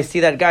saying, "Oh, I see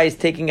that guy is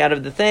taking out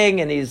of the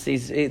thing, and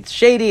it's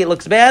shady. It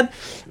looks bad."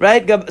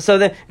 Right? So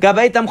the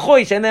gabai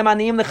tamchoy she'en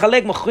aniyim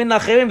lechalek mochin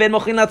lachirim ve'en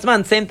mochin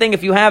latzman. Same thing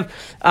if you have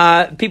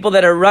people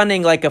that are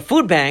running like a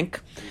food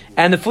bank,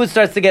 and the food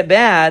starts to get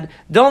bad,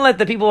 don't let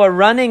the people who are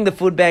running the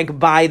food bank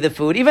buy the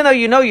food, even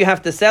though you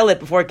have to sell it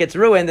before it gets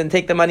ruined and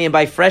take the money and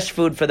buy fresh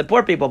food for the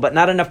poor people, but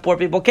not enough poor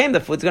people came, the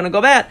food's going to go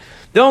bad.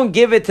 Don't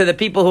give it to the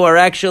people who are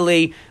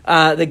actually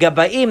the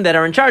gabaim that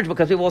are in charge,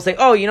 because people will say,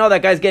 oh,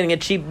 that guy's getting a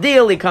cheap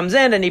deal, he comes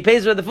in and he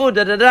pays for the food,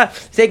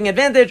 he's taking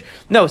advantage.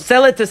 No,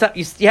 sell it to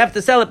you have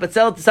to sell it, but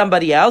sell it to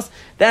somebody else.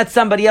 That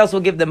somebody else will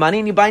give the money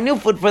and you buy new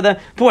food for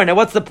the poor. Now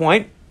what's the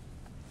point?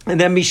 And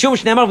then Mishum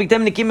Shneimar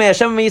V'Tem Nikim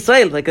Hashem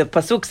Yisrael, like the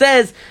pasuk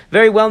says,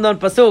 very well known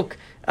pasuk.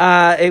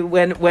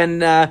 when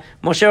Moshe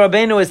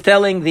Rabbeinu is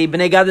telling the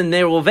Bnei Gad and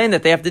Bnei Reuven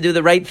that they have to do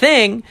the right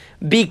thing,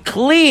 be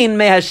clean,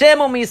 me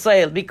Hashem o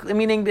Yisrael,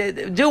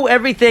 meaning do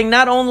everything,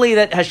 not only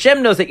that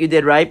Hashem knows that you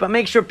did right, but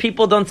make sure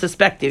people don't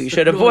suspect you. You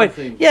should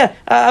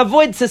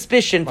avoid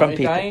suspicion from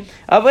people.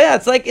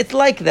 It's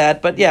like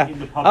that, but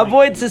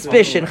avoid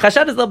suspicion.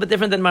 Chashad is a little bit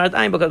different than Marat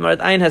Ayin, because Marat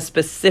Ayin has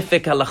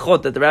specific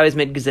halachot that the rabbis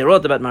made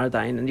gezerot about Marat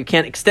Ayin, and you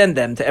can't extend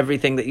them to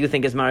everything that you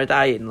think is Marat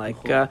Ayin.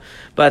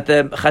 But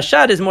the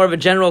Chashad is more of a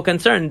general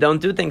concern.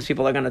 Don't do things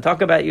people are going to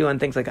talk about you and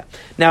things like that.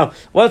 Now,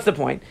 what's the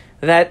point?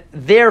 That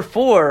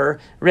therefore,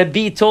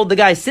 Rabbi told the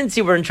guy, since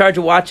you were in charge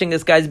of watching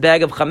this guy's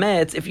bag of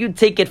chametz, if you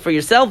take it for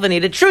yourself and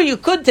eat it, true, you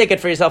could take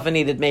it for yourself and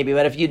eat it maybe,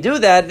 but if you do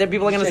that, then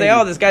people are going to say,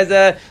 oh,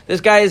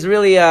 this guy is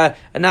really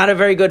not a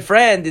very good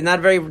friend,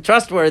 not very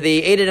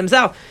trustworthy, he ate it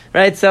himself,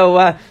 right?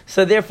 So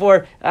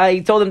therefore,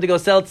 he told him to go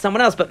sell it to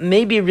someone else, but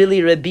maybe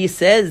really Rabbi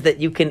says that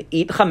you can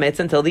eat chametz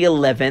until the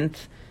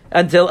 11th,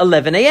 until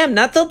 11 a.m.,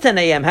 not till 10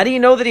 a.m. How do you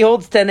know that he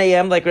holds 10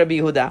 a.m. like Rabbi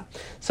Yehuda?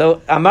 So,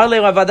 Amar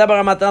le Rav Ada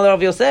bar Matana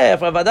Rav Yosef.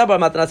 Rav Ada bar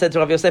Matana said to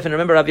Rav Yosef, and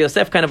remember, Rav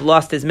Yosef kind of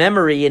lost his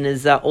memory in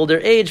his older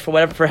age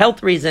for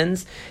health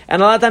reasons,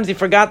 and a lot of times he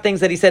forgot things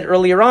that he said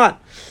earlier on.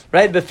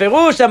 Right?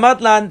 Beferush amat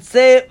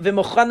la'anse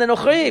v'mochan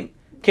lenochrim.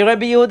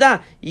 Rabbi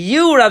Yehuda,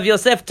 you, Rav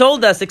Yosef,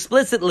 told us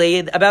explicitly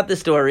about the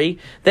story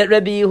that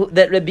Rabbi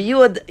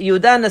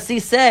Yehuda Nasi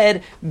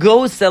said,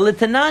 go sell it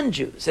to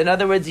non-Jews. In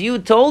other words, you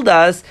told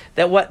us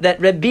that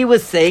Rabbi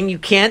was saying you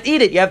can't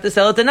eat it. You have to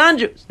sell it to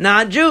non-Jews,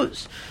 not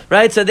Jews.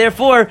 Right? So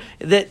therefore,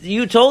 that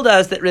you told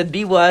us that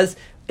Rabbi was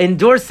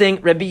endorsing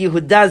Rabbi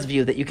Yehuda's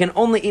view, that you can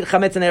only eat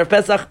chametz in Erev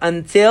Pesach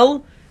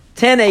until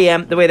 10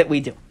 a.m., the way that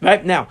we do.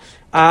 Right? Now,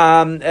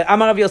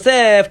 Amar Rav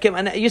Yosef,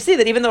 you see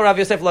that even though Rav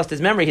Yosef lost his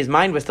memory, his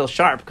mind was still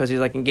sharp because he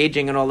was like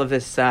engaging in all of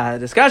this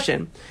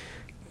discussion.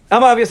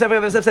 Amar Rav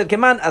Yosef said,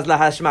 Keman az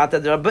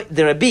lahashmata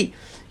de Rabbi.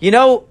 You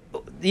know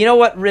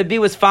what Rabbi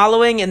was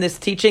following in this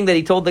teaching that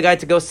he told the guy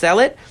to go sell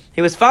it?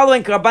 He was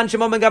following Rabban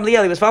Shimon ben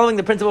Gamliel. He was following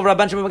the principle of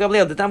Rabban Shimon ben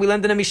Gamliel. The time we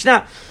learned in a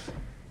Mishnah.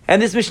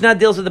 And this Mishnah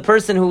deals with the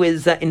person who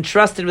is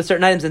entrusted with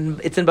certain items,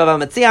 and it's in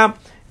Bava Metzia.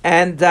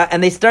 And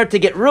they start to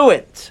get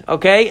ruined,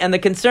 okay? And the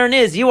concern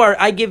is,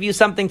 I give you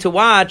something to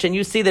watch, and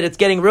you see that it's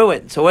getting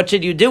ruined. So what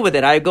should you do with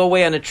it? I go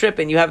away on a trip,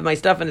 and you have my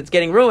stuff, and it's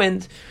getting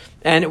ruined.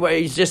 And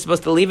you're just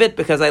supposed to leave it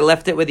because I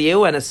left it with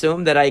you and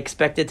assume that I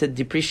expect it to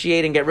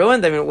depreciate and get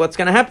ruined? I mean, what's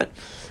going to happen?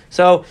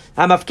 So,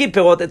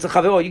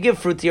 you give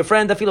fruit to your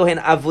friend, even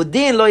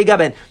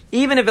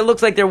if it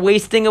looks like they're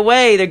wasting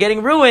away, they're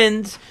getting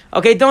ruined,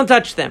 okay, don't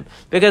touch them.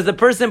 Because the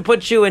person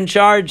puts you in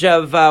charge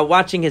of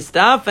watching his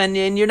stuff, and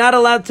you're not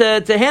allowed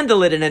to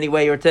handle it in any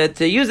way, or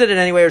to use it in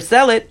any way, or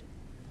sell it.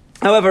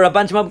 However,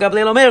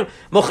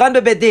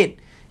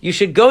 you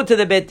should go to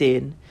the Bet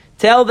Din,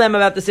 tell them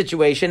about the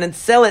situation, and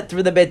sell it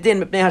through the Bet Din.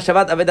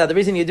 The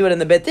reason you do it in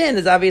the Bet Din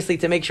is obviously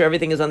to make sure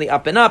everything is on the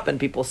up and up, and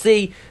people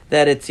see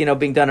that it's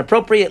being done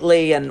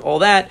appropriately and all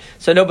that.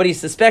 So nobody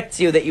suspects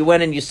you that you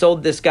went and you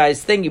sold this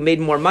guy's thing, you made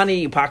more money,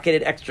 you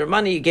pocketed extra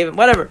money, you gave him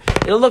whatever.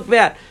 It'll look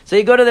bad. So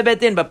you go to the Bet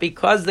Din, but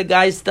because the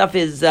guy's stuff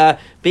is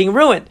being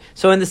ruined.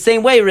 So in the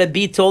same way,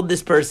 Rabbi told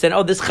this person,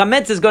 this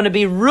chametz is going to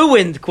be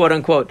ruined, quote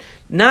unquote.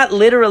 Not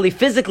literally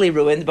physically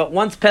ruined, but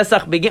once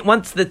Pesach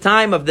once the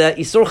time of the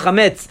Isur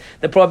Chametz,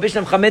 the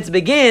prohibition of Chametz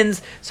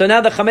begins, so now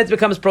the Chametz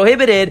becomes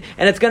prohibited,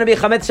 and it's going to be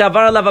Chametz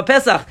Shavar Alav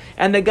Pesach.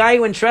 And the guy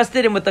who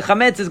entrusted him with the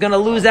Chametz is going to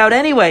lose out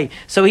anyway.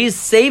 So he's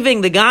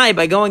saving the guy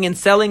by going and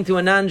selling to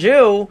a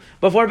non-Jew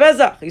before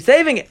Pesach. He's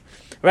saving it.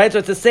 Right? So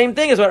it's the same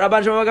thing as what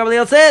Rabban Shimon ben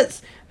Gamliel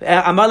says.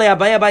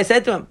 Abai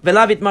said to him,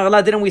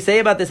 didn't we say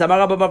about this?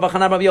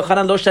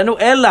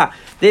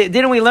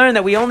 Didn't we learn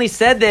that we only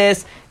said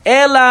this?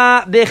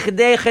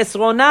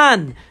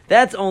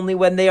 That's only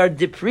when they are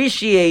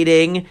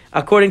depreciating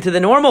according to the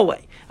normal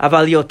way.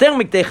 That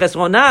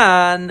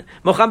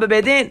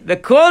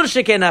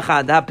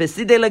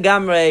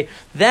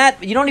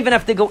you don't even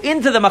have to go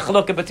into the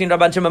machloket between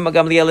Rabban Shimon ben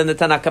Gamliel and the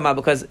Tanna Kama,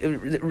 because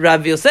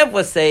Rav Yosef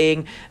was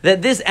saying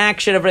that this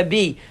action of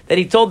Rabbi, that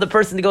he told the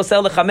person to go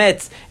sell the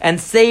chametz and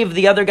save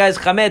the other guy's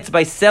chametz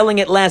by selling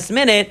it last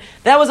minute,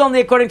 that was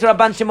only according to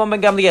Rabban Shimon ben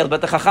Gamliel.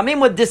 But the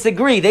Chachamim would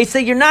disagree. They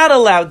say you're not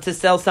allowed to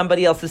sell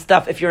somebody else's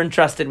stuff if you're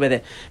entrusted with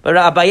it. But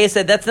Abaye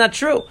said that's not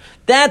true.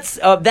 That's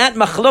that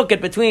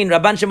machloket between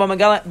Rabban Shimon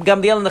ben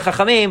Gamliel and the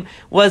Chachamim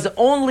was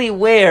only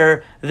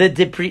where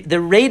the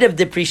rate of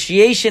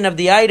depreciation of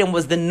the item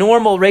was the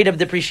normal rate of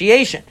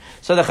depreciation.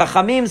 So the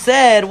Chachamim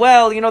said,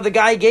 well, the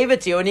guy gave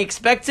it to you and he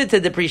expects it to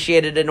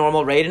depreciate at a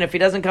normal rate, and if he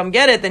doesn't come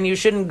get it, then you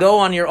shouldn't go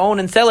on your own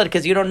and sell it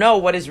because you don't know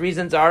what his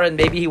reasons are, and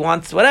maybe he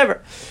wants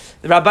whatever.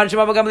 The Rabban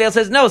Shimon ben Gamliel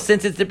says, no,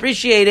 since it's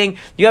depreciating,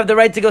 you have the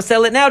right to go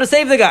sell it now to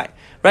save the guy.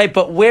 Right,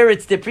 but where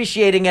it's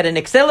depreciating at an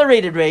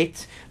accelerated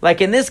rate, like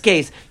in this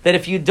case, that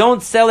if you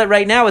don't sell it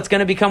right now, it's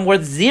going to become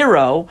worth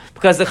zero,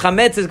 because the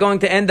chametz is going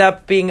to end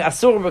up being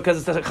asur, because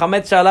it's the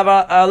chametz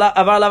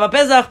avar lava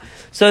pesach.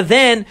 So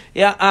then,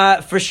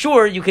 for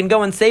sure, you can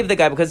go and save the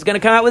guy, because it's going to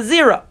come out with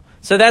zero.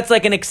 So that's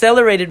like an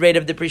accelerated rate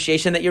of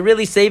depreciation that you're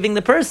really saving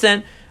the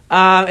person.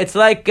 It's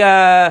like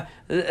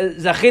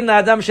zachin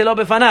la'adam shelo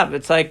befanav.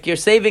 It's like you're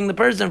saving the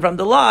person from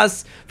the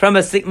loss, from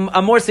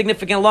a more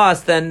significant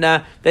loss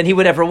than he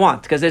would ever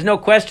want. Because there's no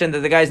question that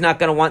the guy's not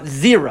going to want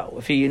zero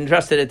if he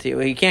entrusted it to you.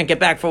 He can't get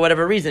back for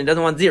whatever reason. He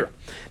doesn't want zero.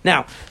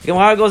 Now, the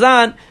Gemara goes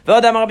on.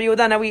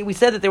 Now we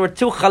said that there were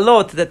two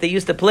chalot that they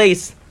used to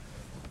place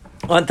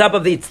on top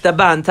of the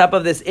itztaba, on top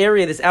of this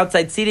area, this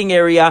outside seating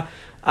area,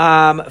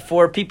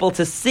 for people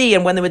to see.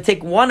 And when they would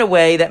take one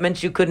away, that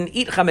meant you couldn't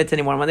eat chametz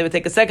anymore. When they would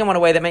take a second one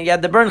away, that meant you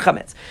had to burn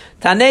chametz.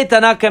 Tanei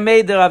Tana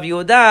kamei de Rav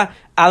Yehuda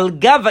al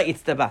gava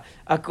itztaba.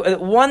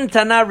 One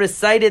Tana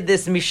recited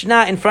this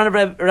Mishnah in front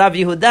of Rav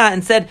Yehuda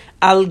and said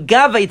al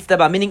gava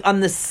itztaba, meaning on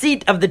the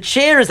seat of the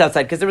chairs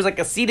outside, because there was like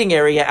a seating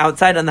area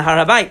outside on the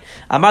Har HaBayit.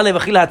 Amar le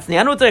v'chila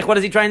hatznianu. What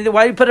is he trying to do?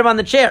 Why did he put them on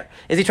the chair?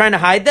 Is he trying to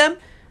hide them?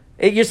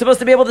 You're supposed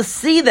to be able to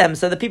see them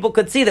so that people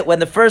could see that when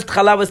the first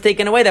challah was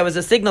taken away, that was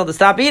a signal to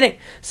stop eating.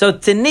 So,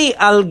 tini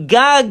al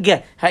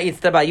gag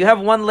ha'itztaba. You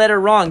have one letter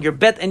wrong. Your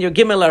bet and your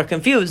gimel are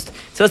confused.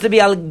 It's supposed to be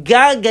al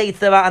gag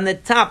ha'itztaba on the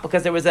top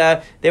because there was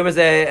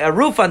a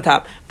roof on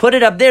top. Put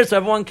it up there so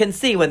everyone can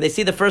see. When they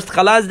see the first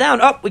challah is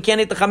down, we can't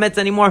eat the chametz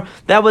anymore.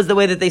 That was the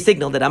way that they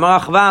signaled it. Amar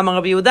Achva, Amar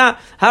Rabbi Yehuda,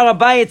 Har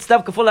HaBayit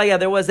stav kafula.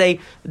 There was a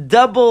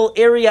double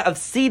area of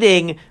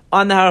seating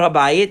on the Har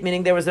HaBayit,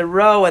 meaning there was a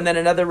row and then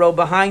another row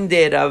behind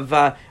it of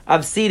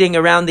seating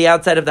around the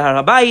outside of the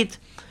Har HaBayit,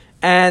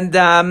 and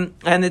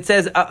it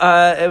says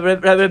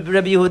Rabbi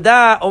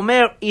Yehuda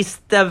Omer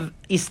istavanit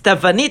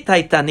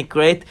hayta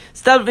nikret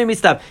stav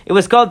v'mistav. It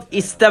was called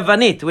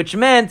istavanit, which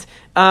meant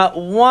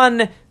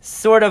one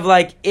sort of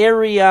like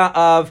area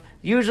of.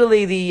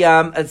 Usually the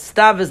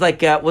stav is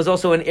like was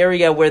also an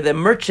area where the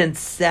merchants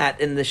sat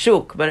in the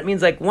shuk, but it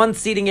means like one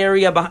seating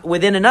area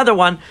within another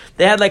one.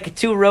 They had like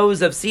 2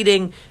 rows of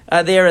seating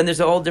there, and there's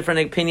all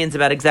different opinions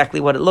about exactly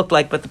what it looked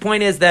like. But the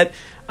point is that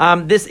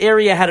this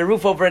area had a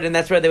roof over it, and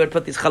that's where they would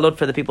put these chalot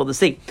for the people to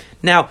see.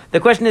 Now the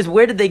question is,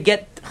 where did they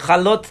get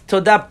chalot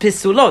todah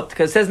pisulot?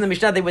 Because it says in the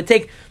Mishnah they would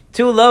take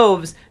 2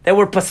 loaves that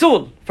were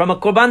pasul from a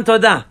korban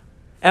todah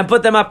and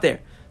put them up there.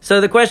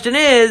 So the question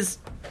is,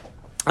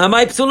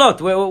 Amay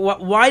psulot.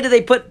 Why do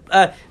they put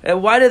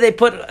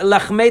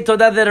lachmei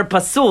todah that are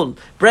pasul,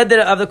 bread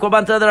of the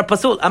korban todah that are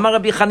pasul? Amar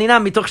Rabbi Chanina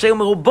mitoch sheyu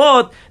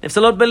merubot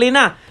nefsalot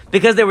belina.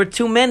 Because there were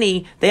too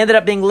many, they ended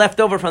up being left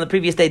over from the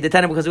previous day.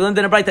 Because we learned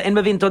in a Braita, en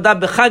mavin todah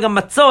b'chag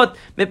hamatzot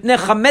mipnei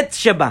chametz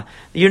sheba.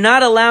 You're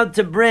not allowed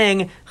to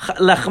bring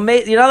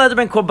lachmei. You're not allowed to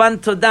bring korban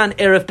todah on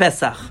erev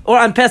Pesach, or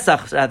on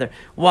Pesach rather.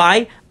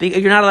 Why?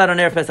 You're not allowed on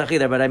erev Pesach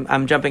either. But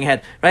I'm jumping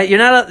ahead. Right? You're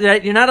not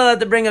allowed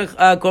to bring a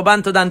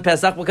korban todah on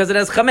Pesach because it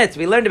has chametz.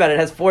 We learned about it.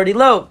 It has 40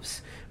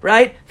 loaves.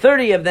 Right?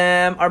 30 of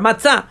them are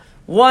matzah.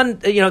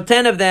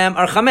 10 of them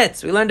are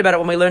chametz. We learned about it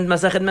when we learned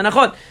Masachet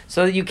Menachot.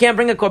 So you can't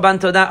bring a korban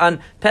todah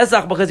on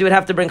Pesach because you would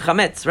have to bring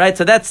chametz, right?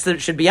 So that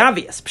should be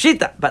obvious.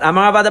 Pshita. But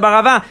Amar Avad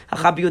Barava,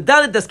 Hachab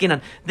Yudalit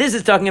Daskinan. This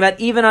is talking about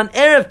even on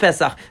Erev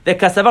Pesach.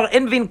 Ve'kasavar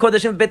envin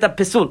kodashim beta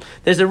pesul.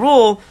 There's a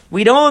rule,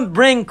 we don't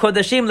bring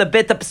kodashim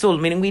lebeta pesul,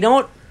 meaning we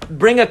don't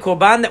bring a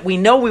korban that we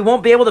know we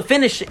won't be able to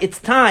finish its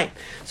time.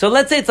 So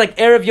let's say it's like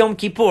Erev Yom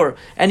Kippur,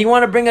 and you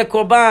want to bring a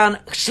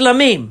korban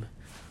shlamim.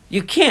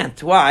 You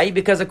can't. Why?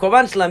 Because a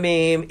korban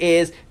shlamim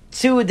is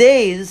 2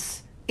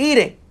 days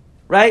eating,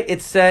 right?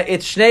 It's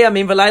shnei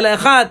yamim v'layla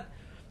echad.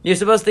 You're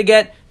supposed to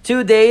get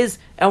 2 days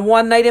and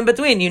 1 night in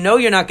between. You know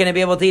you're not going to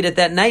be able to eat it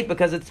that night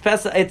because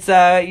it's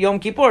Yom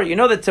Kippur. You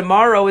know that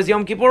tomorrow is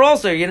Yom Kippur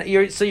also.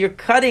 So you're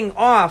cutting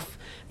off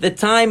the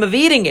time of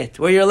eating it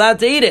where you're allowed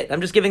to eat it.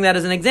 I'm just giving that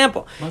as an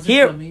example.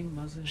 Here,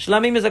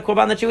 shlamim is a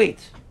korban that you eat.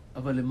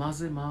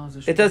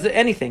 It does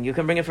anything. You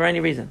can bring it for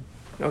any reason.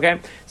 Okay,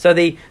 so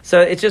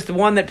it's just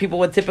one that people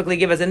would typically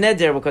give as a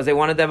neder because they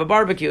wanted to have a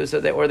barbecue, or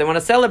they want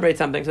to celebrate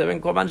something, so they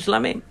bring korban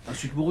shlamim.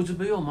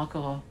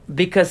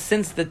 Because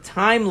since the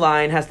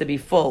timeline has to be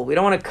full, we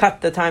don't want to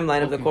cut the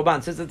timeline of the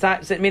korban.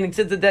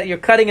 Since you're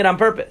cutting it on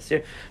purpose.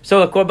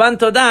 So a korban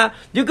todah,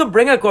 you could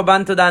bring a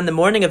korban todah in the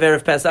morning of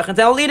Erev Pesach and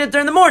say, "I'll eat it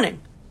during the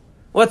morning."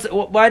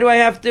 Why do I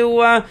have to?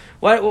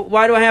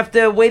 Why do I have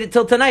to wait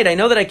until tonight? I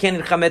know that I can't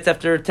eat chametz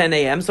after 10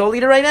 a.m., so I'll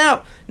eat it right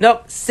now. No,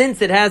 since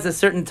it has a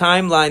certain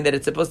timeline that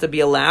it's supposed to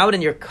be allowed,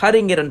 and you're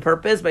cutting it on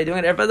purpose by doing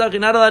it,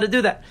 you're not allowed to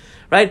do that,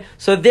 right?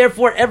 So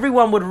therefore,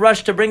 everyone would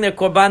rush to bring their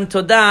korban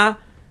todah.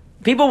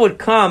 People would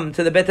come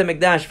to the Beit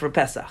HaMikdash for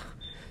Pesach.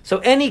 So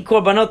any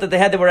korbanot that they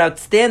had that were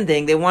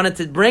outstanding, they wanted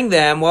to bring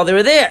them while they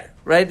were there.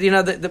 Right,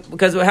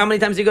 because how many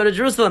times do you go to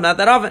Jerusalem? Not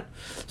that often.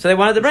 So they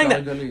wanted to bring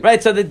them.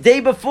 Right, so the day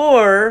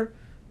before,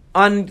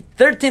 on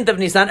 13th of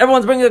Nisan,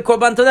 everyone's bringing a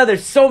korban todah.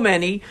 There's so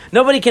many,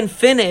 nobody can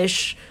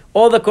finish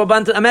all the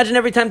korban todah. Imagine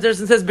every time the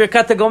person says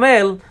Birkat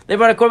HaGomel, they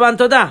brought a korban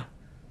todah.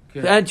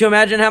 Okay. Do you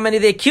imagine how many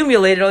they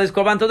accumulated, all these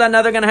korban todah?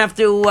 Now they're going to have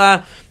to.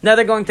 Now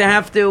they're going to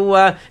have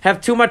to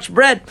have too much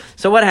bread.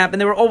 So what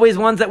happened? There were always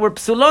ones that were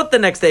psulot the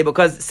next day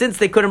because since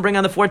they couldn't bring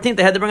on the 14th,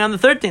 they had to bring on the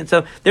 13th.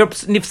 So they were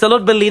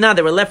nifsalot belina.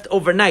 They were left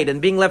overnight,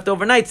 and being left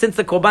overnight, since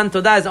the korban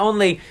todah is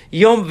only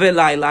yom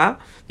velayla,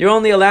 you're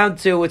only allowed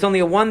to. It's only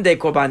a 1 day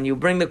korban. You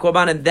bring the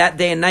korban, and that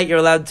day and night you're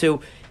allowed to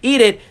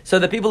eat it. So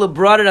the people who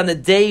brought it on the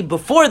day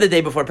before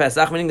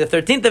Pesach, meaning the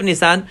 13th of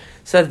Nisan,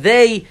 so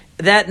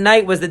that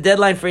night was the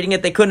deadline for eating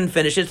it. They couldn't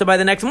finish it. So by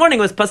the next morning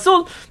it was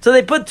pasul. So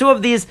they put 2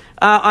 of these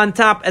on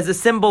top as a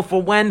symbol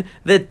for when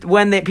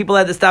the people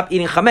had to stop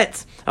eating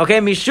chametz. Okay,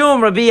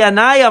 Mishum Rabbi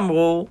Yanai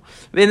Amru.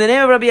 In the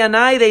name of Rabbi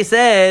Yanai, they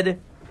said,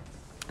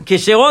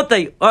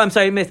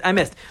 I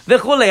missed.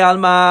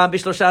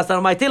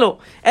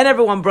 And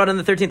everyone brought on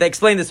the 13th. I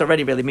explained this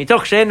already, really.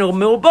 Because there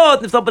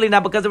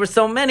were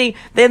so many,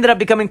 they ended up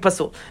becoming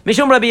pasul. They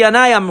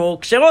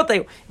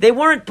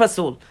weren't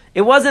pasul.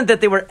 It wasn't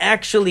that they were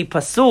actually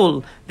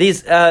pasul,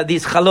 these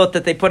chalot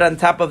that they put on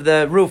top of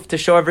the roof to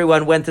show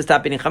everyone when to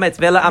stop eating chametz.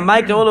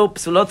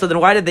 So then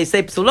why did they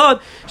say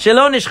psulot?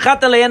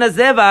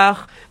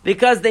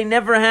 Because they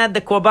never had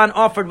the korban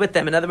offered with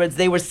them. In other words,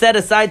 they were set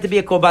aside to be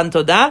a korban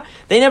todah.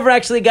 They never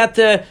actually got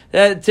to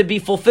be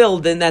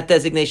fulfilled in that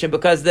designation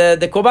because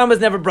the korban was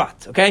never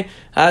brought. Okay,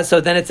 so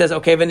then it says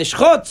okay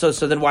v'nishchot.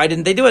 So then why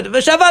didn't they do it?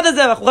 V'shavad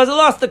hazevach because they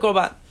lost the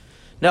korban.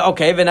 No,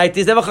 okay,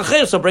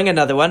 so bring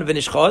another one,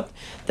 v'nishchot.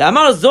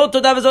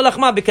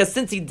 Because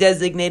since he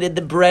designated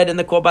the bread and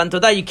the korban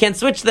todah, you can't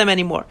switch them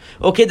anymore.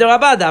 Okay,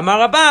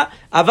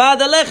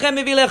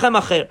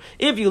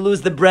 if you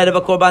lose the bread of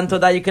a korban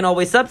todah, you can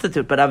always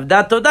substitute. But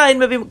avdat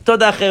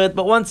todah,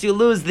 but once you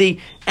lose the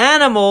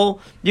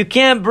animal, you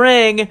can't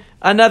bring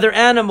another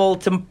animal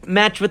to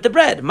match with the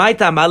bread. In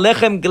other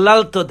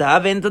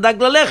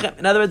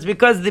words,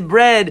 because the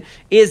bread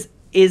is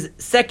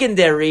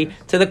secondary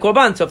to the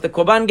korban. So if the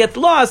korban gets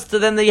lost, so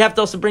then you have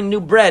to also bring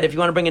new bread if you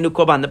want to bring a new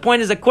korban. The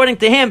point is, according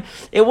to him,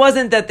 it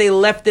wasn't that they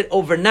left it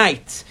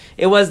overnight.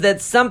 It was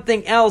that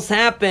something else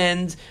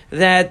happened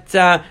that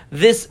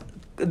these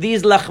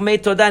lachmei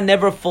todah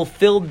never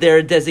fulfilled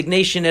their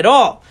designation at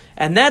all.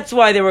 And that's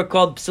why they were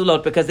called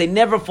psulot, because they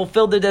never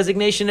fulfilled their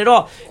designation at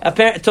all.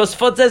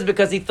 Tosfot says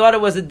because he thought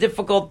it was a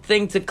difficult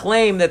thing to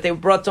claim that they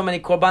brought so many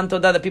korban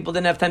todah that people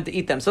didn't have time to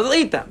eat them. So they'll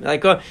eat them.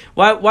 Like,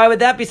 why would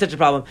that be such a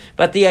problem?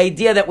 But the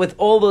idea that with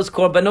all those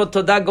korbanot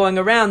todah going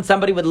around,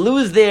 somebody would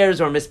lose theirs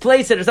or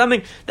misplace it or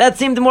something, that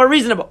seemed more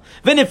reasonable.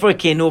 So if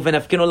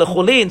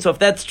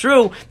that's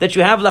true, that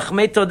you have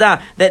lachmei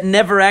todah that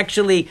never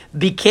actually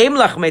became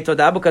lachmei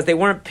todah because they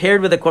weren't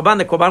paired with the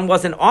korban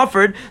wasn't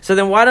offered, so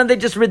then why don't they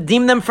just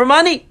redeem them for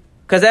money?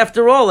 Because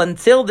after all,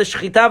 until the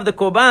shechita of the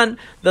korban,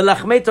 the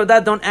lachmei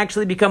todah don't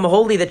actually become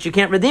holy that you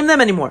can't redeem them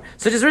anymore.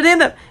 So just redeem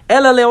them.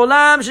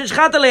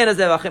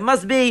 It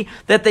must be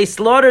that they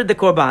slaughtered the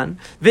korban,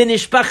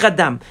 v'nishpach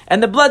hadam,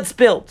 and the blood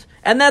spilled.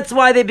 And that's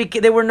why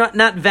they were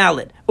not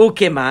valid.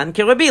 Ukeman,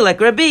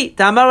 like Rabbi,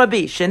 Tamar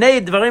Rabbi,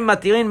 Shenei dvarim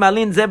matirin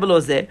malin ze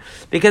b'lo ze,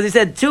 because he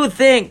said 2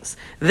 things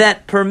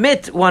that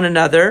permit one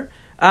another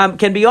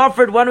can be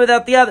offered one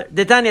without the other.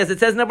 Detanya, as it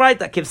says in the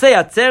Braita, Kivsei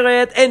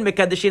atzeret en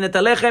mekadeshin et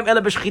alechem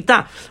ela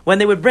b'shchita. When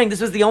they would bring,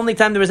 this was the only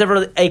time there was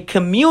ever a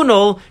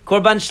communal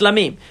korban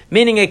shlamim,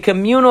 meaning a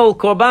communal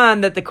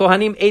korban that the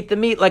kohanim ate the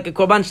meat like a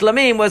korban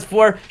shlamim was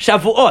for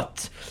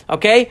Shavuot.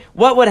 Okay,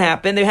 what would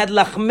happen? They had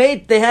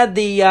lachmet, they had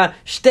the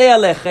shtei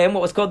alechem,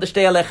 what was called the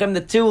shtei alechem,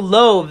 the 2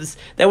 loaves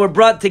that were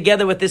brought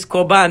together with this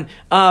korban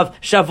of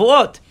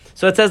Shavuot.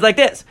 So it says like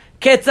this,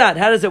 Ketzad,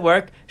 how does it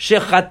work?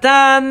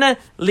 Shechatan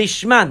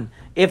lishman.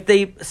 If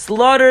they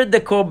slaughtered the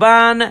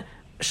korban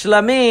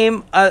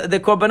shlamim, the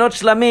korbanot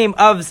shlamim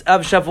of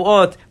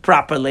Shavuot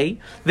properly,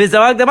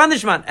 v'zarag daman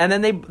lishman, and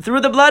then they threw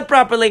the blood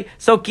properly,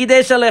 so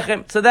kidesh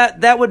alechem, so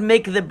that would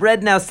make the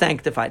bread now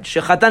sanctified.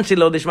 Shechatan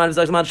shelo lishman,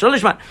 v'zarag shelo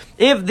lishman.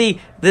 If the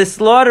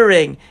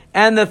slaughtering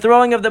and the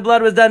throwing of the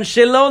blood was done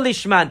shelo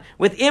lishman,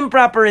 with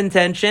improper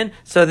intention,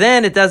 so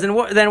then it doesn't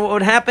work. Then what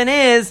would happen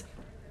is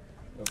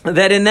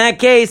that in that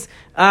case,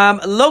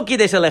 lo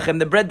kidesh alechem,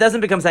 the bread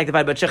doesn't become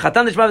sanctified. But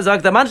shechatan lishman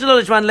v'zarag daman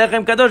shelo lishman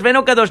lechem kadosh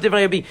ve'no kadosh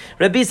divrei Rabbi.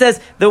 Rabbi says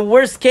the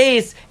worst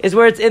case is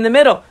where it's in the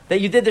middle,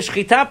 that you did the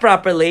shechita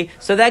properly,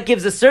 so that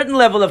gives a certain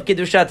level of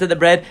kiddusha to the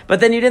bread,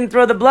 but then you didn't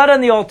throw the blood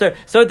on the altar,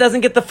 so it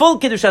doesn't get the full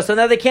kiddusha. So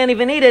now they can't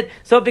even eat it,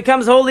 so it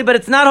becomes holy, but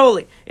it's not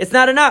holy. It's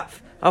not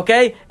enough.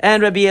 Okay,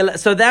 and Rabbi,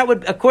 so that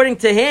would, according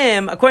to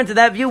him, according to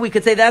that view, we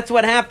could say that's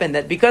what happened.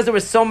 That because there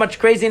was so much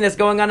craziness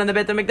going on in the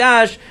Beit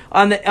HaMikdash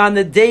on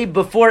the day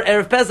before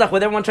Erev Pesach,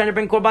 with everyone trying to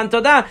bring Korban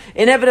Todah,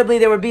 inevitably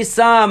there would be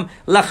some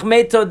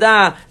Lachmei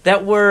Todah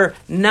that were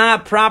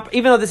not proper.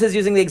 Even though this is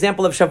using the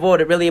example of Shavuot,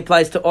 it really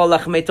applies to all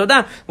Lachmei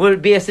Todah.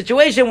 Would be a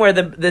situation where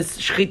the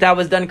Shechita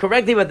was done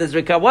correctly, but the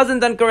Zrika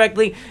wasn't done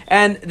correctly,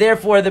 and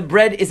therefore the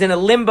bread is in a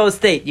limbo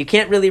state. You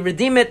can't really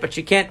redeem it, but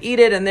you can't eat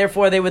it, and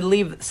therefore they would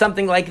leave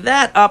something like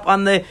that up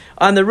on the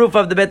roof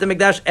of the Beit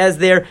HaMikdash as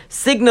their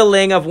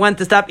signaling of when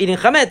to stop eating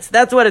chametz.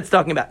 That's what it's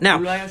talking about. Now,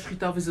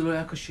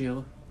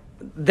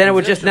 then it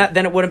would just not.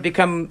 Then it wouldn't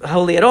become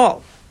holy at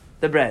all.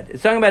 The bread.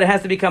 It's talking about it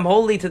has to become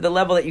holy to the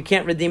level that you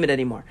can't redeem it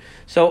anymore.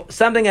 So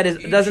something that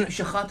doesn't.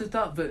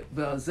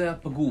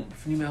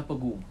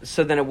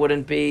 So then it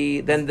wouldn't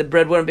be. Then the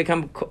bread wouldn't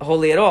become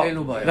holy at all.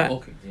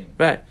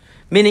 Right.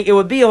 Meaning it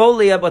would be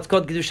holy at what's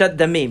called kedushat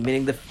damim.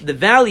 Meaning the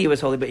value is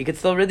holy, but you could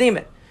still redeem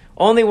it.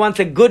 Only once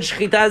a good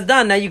shechita is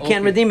done, now you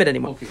can't redeem it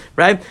anymore. Okay.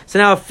 Right? So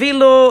now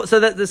filu,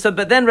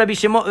 but then Rabbi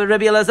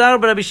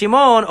Elazar, Rabbi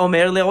Shimon,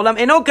 Omer le'olam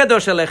eno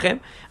kadosh alechem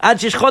ad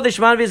shishchot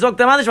ishman v'yizok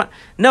tamad ishman.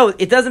 No,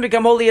 it doesn't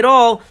become holy at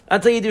all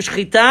until you do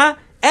shechita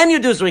and you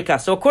do zrika.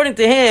 So according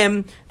to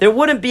him, there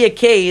wouldn't be a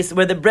case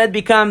where the bread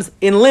becomes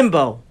in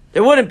limbo.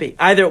 There wouldn't be.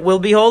 Either it will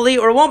be holy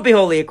or it won't be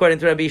holy, according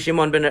to Rabbi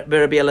Shimon ben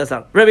Rabbi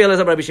Elazar.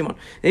 Rabbi Shimon.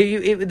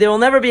 There will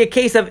never be a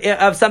case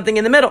of something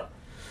in the middle.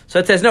 So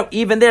it says, no,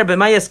 even there,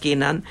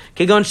 b'mayaskinan,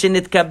 kegon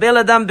shenitkabel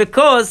adam,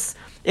 because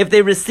if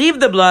they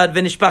received the blood,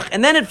 v'nishpach,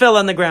 and then it fell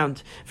on the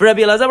ground. For Rabbi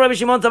Elazar, Rabbi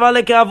Shimon, tavar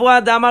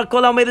le'kavua, damar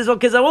kol ha'omed ezol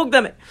kezaruk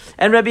dameh.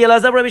 And Rabbi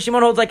Elazar, Rabbi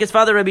Shimon holds like his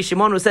father, Rabbi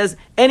Shimon, who says,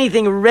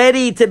 anything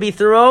ready to be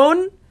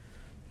thrown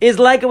is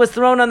like it was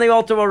thrown on the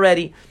altar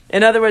already.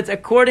 In other words,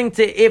 according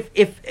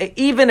to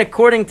even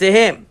according to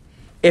him,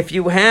 if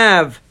you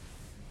have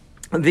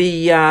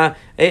the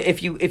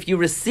if you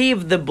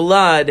receive the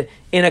blood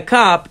in a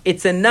cup,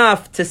 it's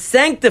enough to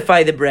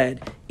sanctify the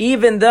bread,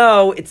 even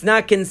though it's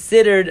not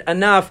considered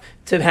enough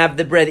to have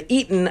the bread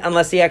eaten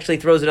unless he actually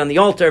throws it on the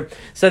altar.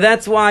 So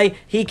that's why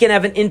he can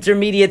have an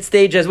intermediate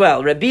stage as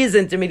well. Rabbi's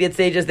intermediate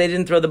stage is they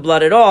didn't throw the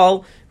blood at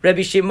all.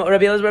 Rabbi Shimon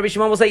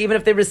will say even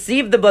if they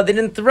received the blood, they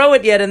didn't throw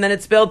it yet, and then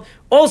it spilled.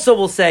 Also,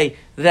 will say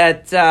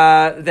that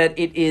that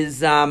it is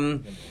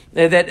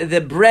that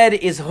the bread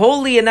is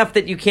holy enough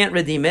that you can't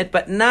redeem it,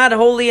 but not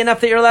holy enough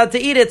that you're allowed to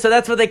eat it. So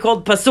that's what they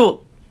called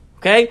pasul.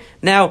 Okay.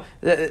 Now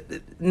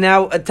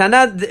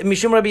Tanad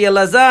Mishum Rabbi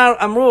Elazar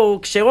Amru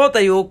Ksherot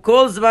Ayu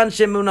Kol Zvan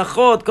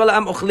Shemunachot Kol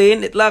Am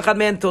Ochlin Nitla Achad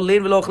Me'en Tolin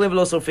V'lo Ochlin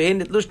V'lo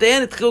Sorfin Nitlu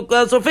Shtein Nitchil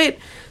Kol Sorfin.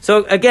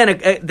 So again,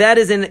 that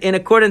is in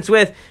accordance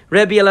with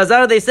Rabbi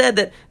Elazar. They said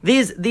that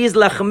these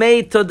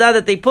lachmei todah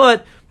that they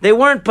put, they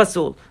weren't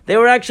pasul. They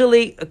were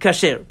actually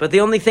kasher. But the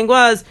only thing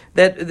was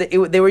that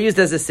they were used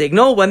as a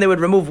signal. When they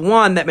would remove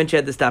one, that meant you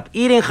had to stop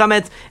eating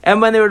chametz.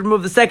 And when they would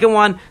remove the second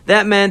one,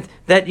 that meant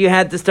that you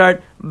had to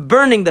start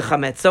burning the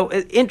chametz. So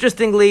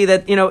interesting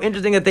that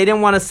they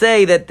didn't want to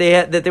say that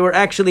they were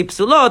actually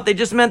psulot. They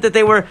just meant that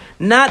they were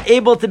not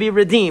able to be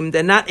redeemed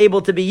and not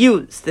able to be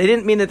used. They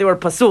didn't mean that they were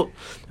pasul.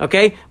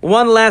 Okay?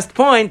 One last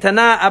point.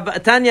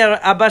 Tanya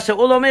Abba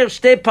Shaul Omer,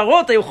 Shtei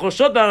parot ayu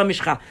choroshot b'har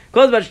hamishcha.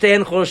 Kol zman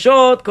shteihen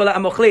choroshot, kol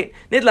ha'am ochlin.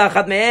 Nitla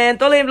achat me'en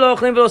tolim v'lo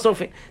ochlin v'lo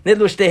sorfin.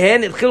 Nitlu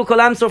shteihen, nitchil kol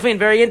ha'am sorfin.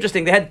 Very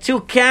interesting. They had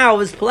two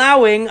cows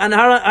plowing on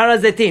Har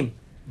HaZeitim.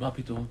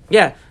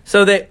 Yeah,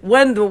 so that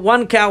when the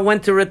one cow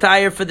went to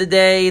retire for the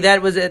day,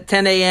 that was at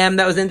 10 a.m.,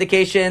 that was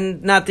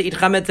indication not to eat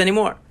chametz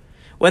anymore.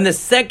 When the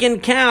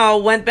second cow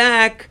went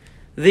back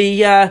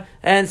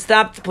and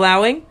stopped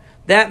plowing,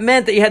 that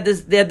meant that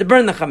they had to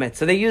burn the chametz.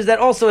 So they used that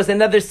also as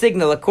another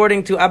signal.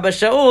 According to Abba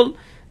Shaul,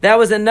 that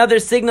was another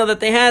signal that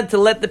they had to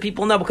let the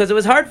people know, because it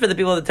was hard for the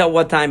people to tell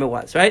what time it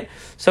was, right?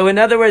 So in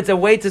other words, a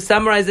way to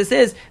summarize this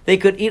is they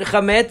could eat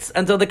chametz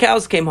until the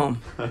cows came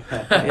home.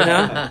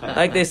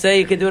 Like they say,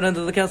 you could do it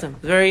until the cows came home.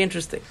 It's very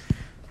interesting.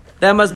 That must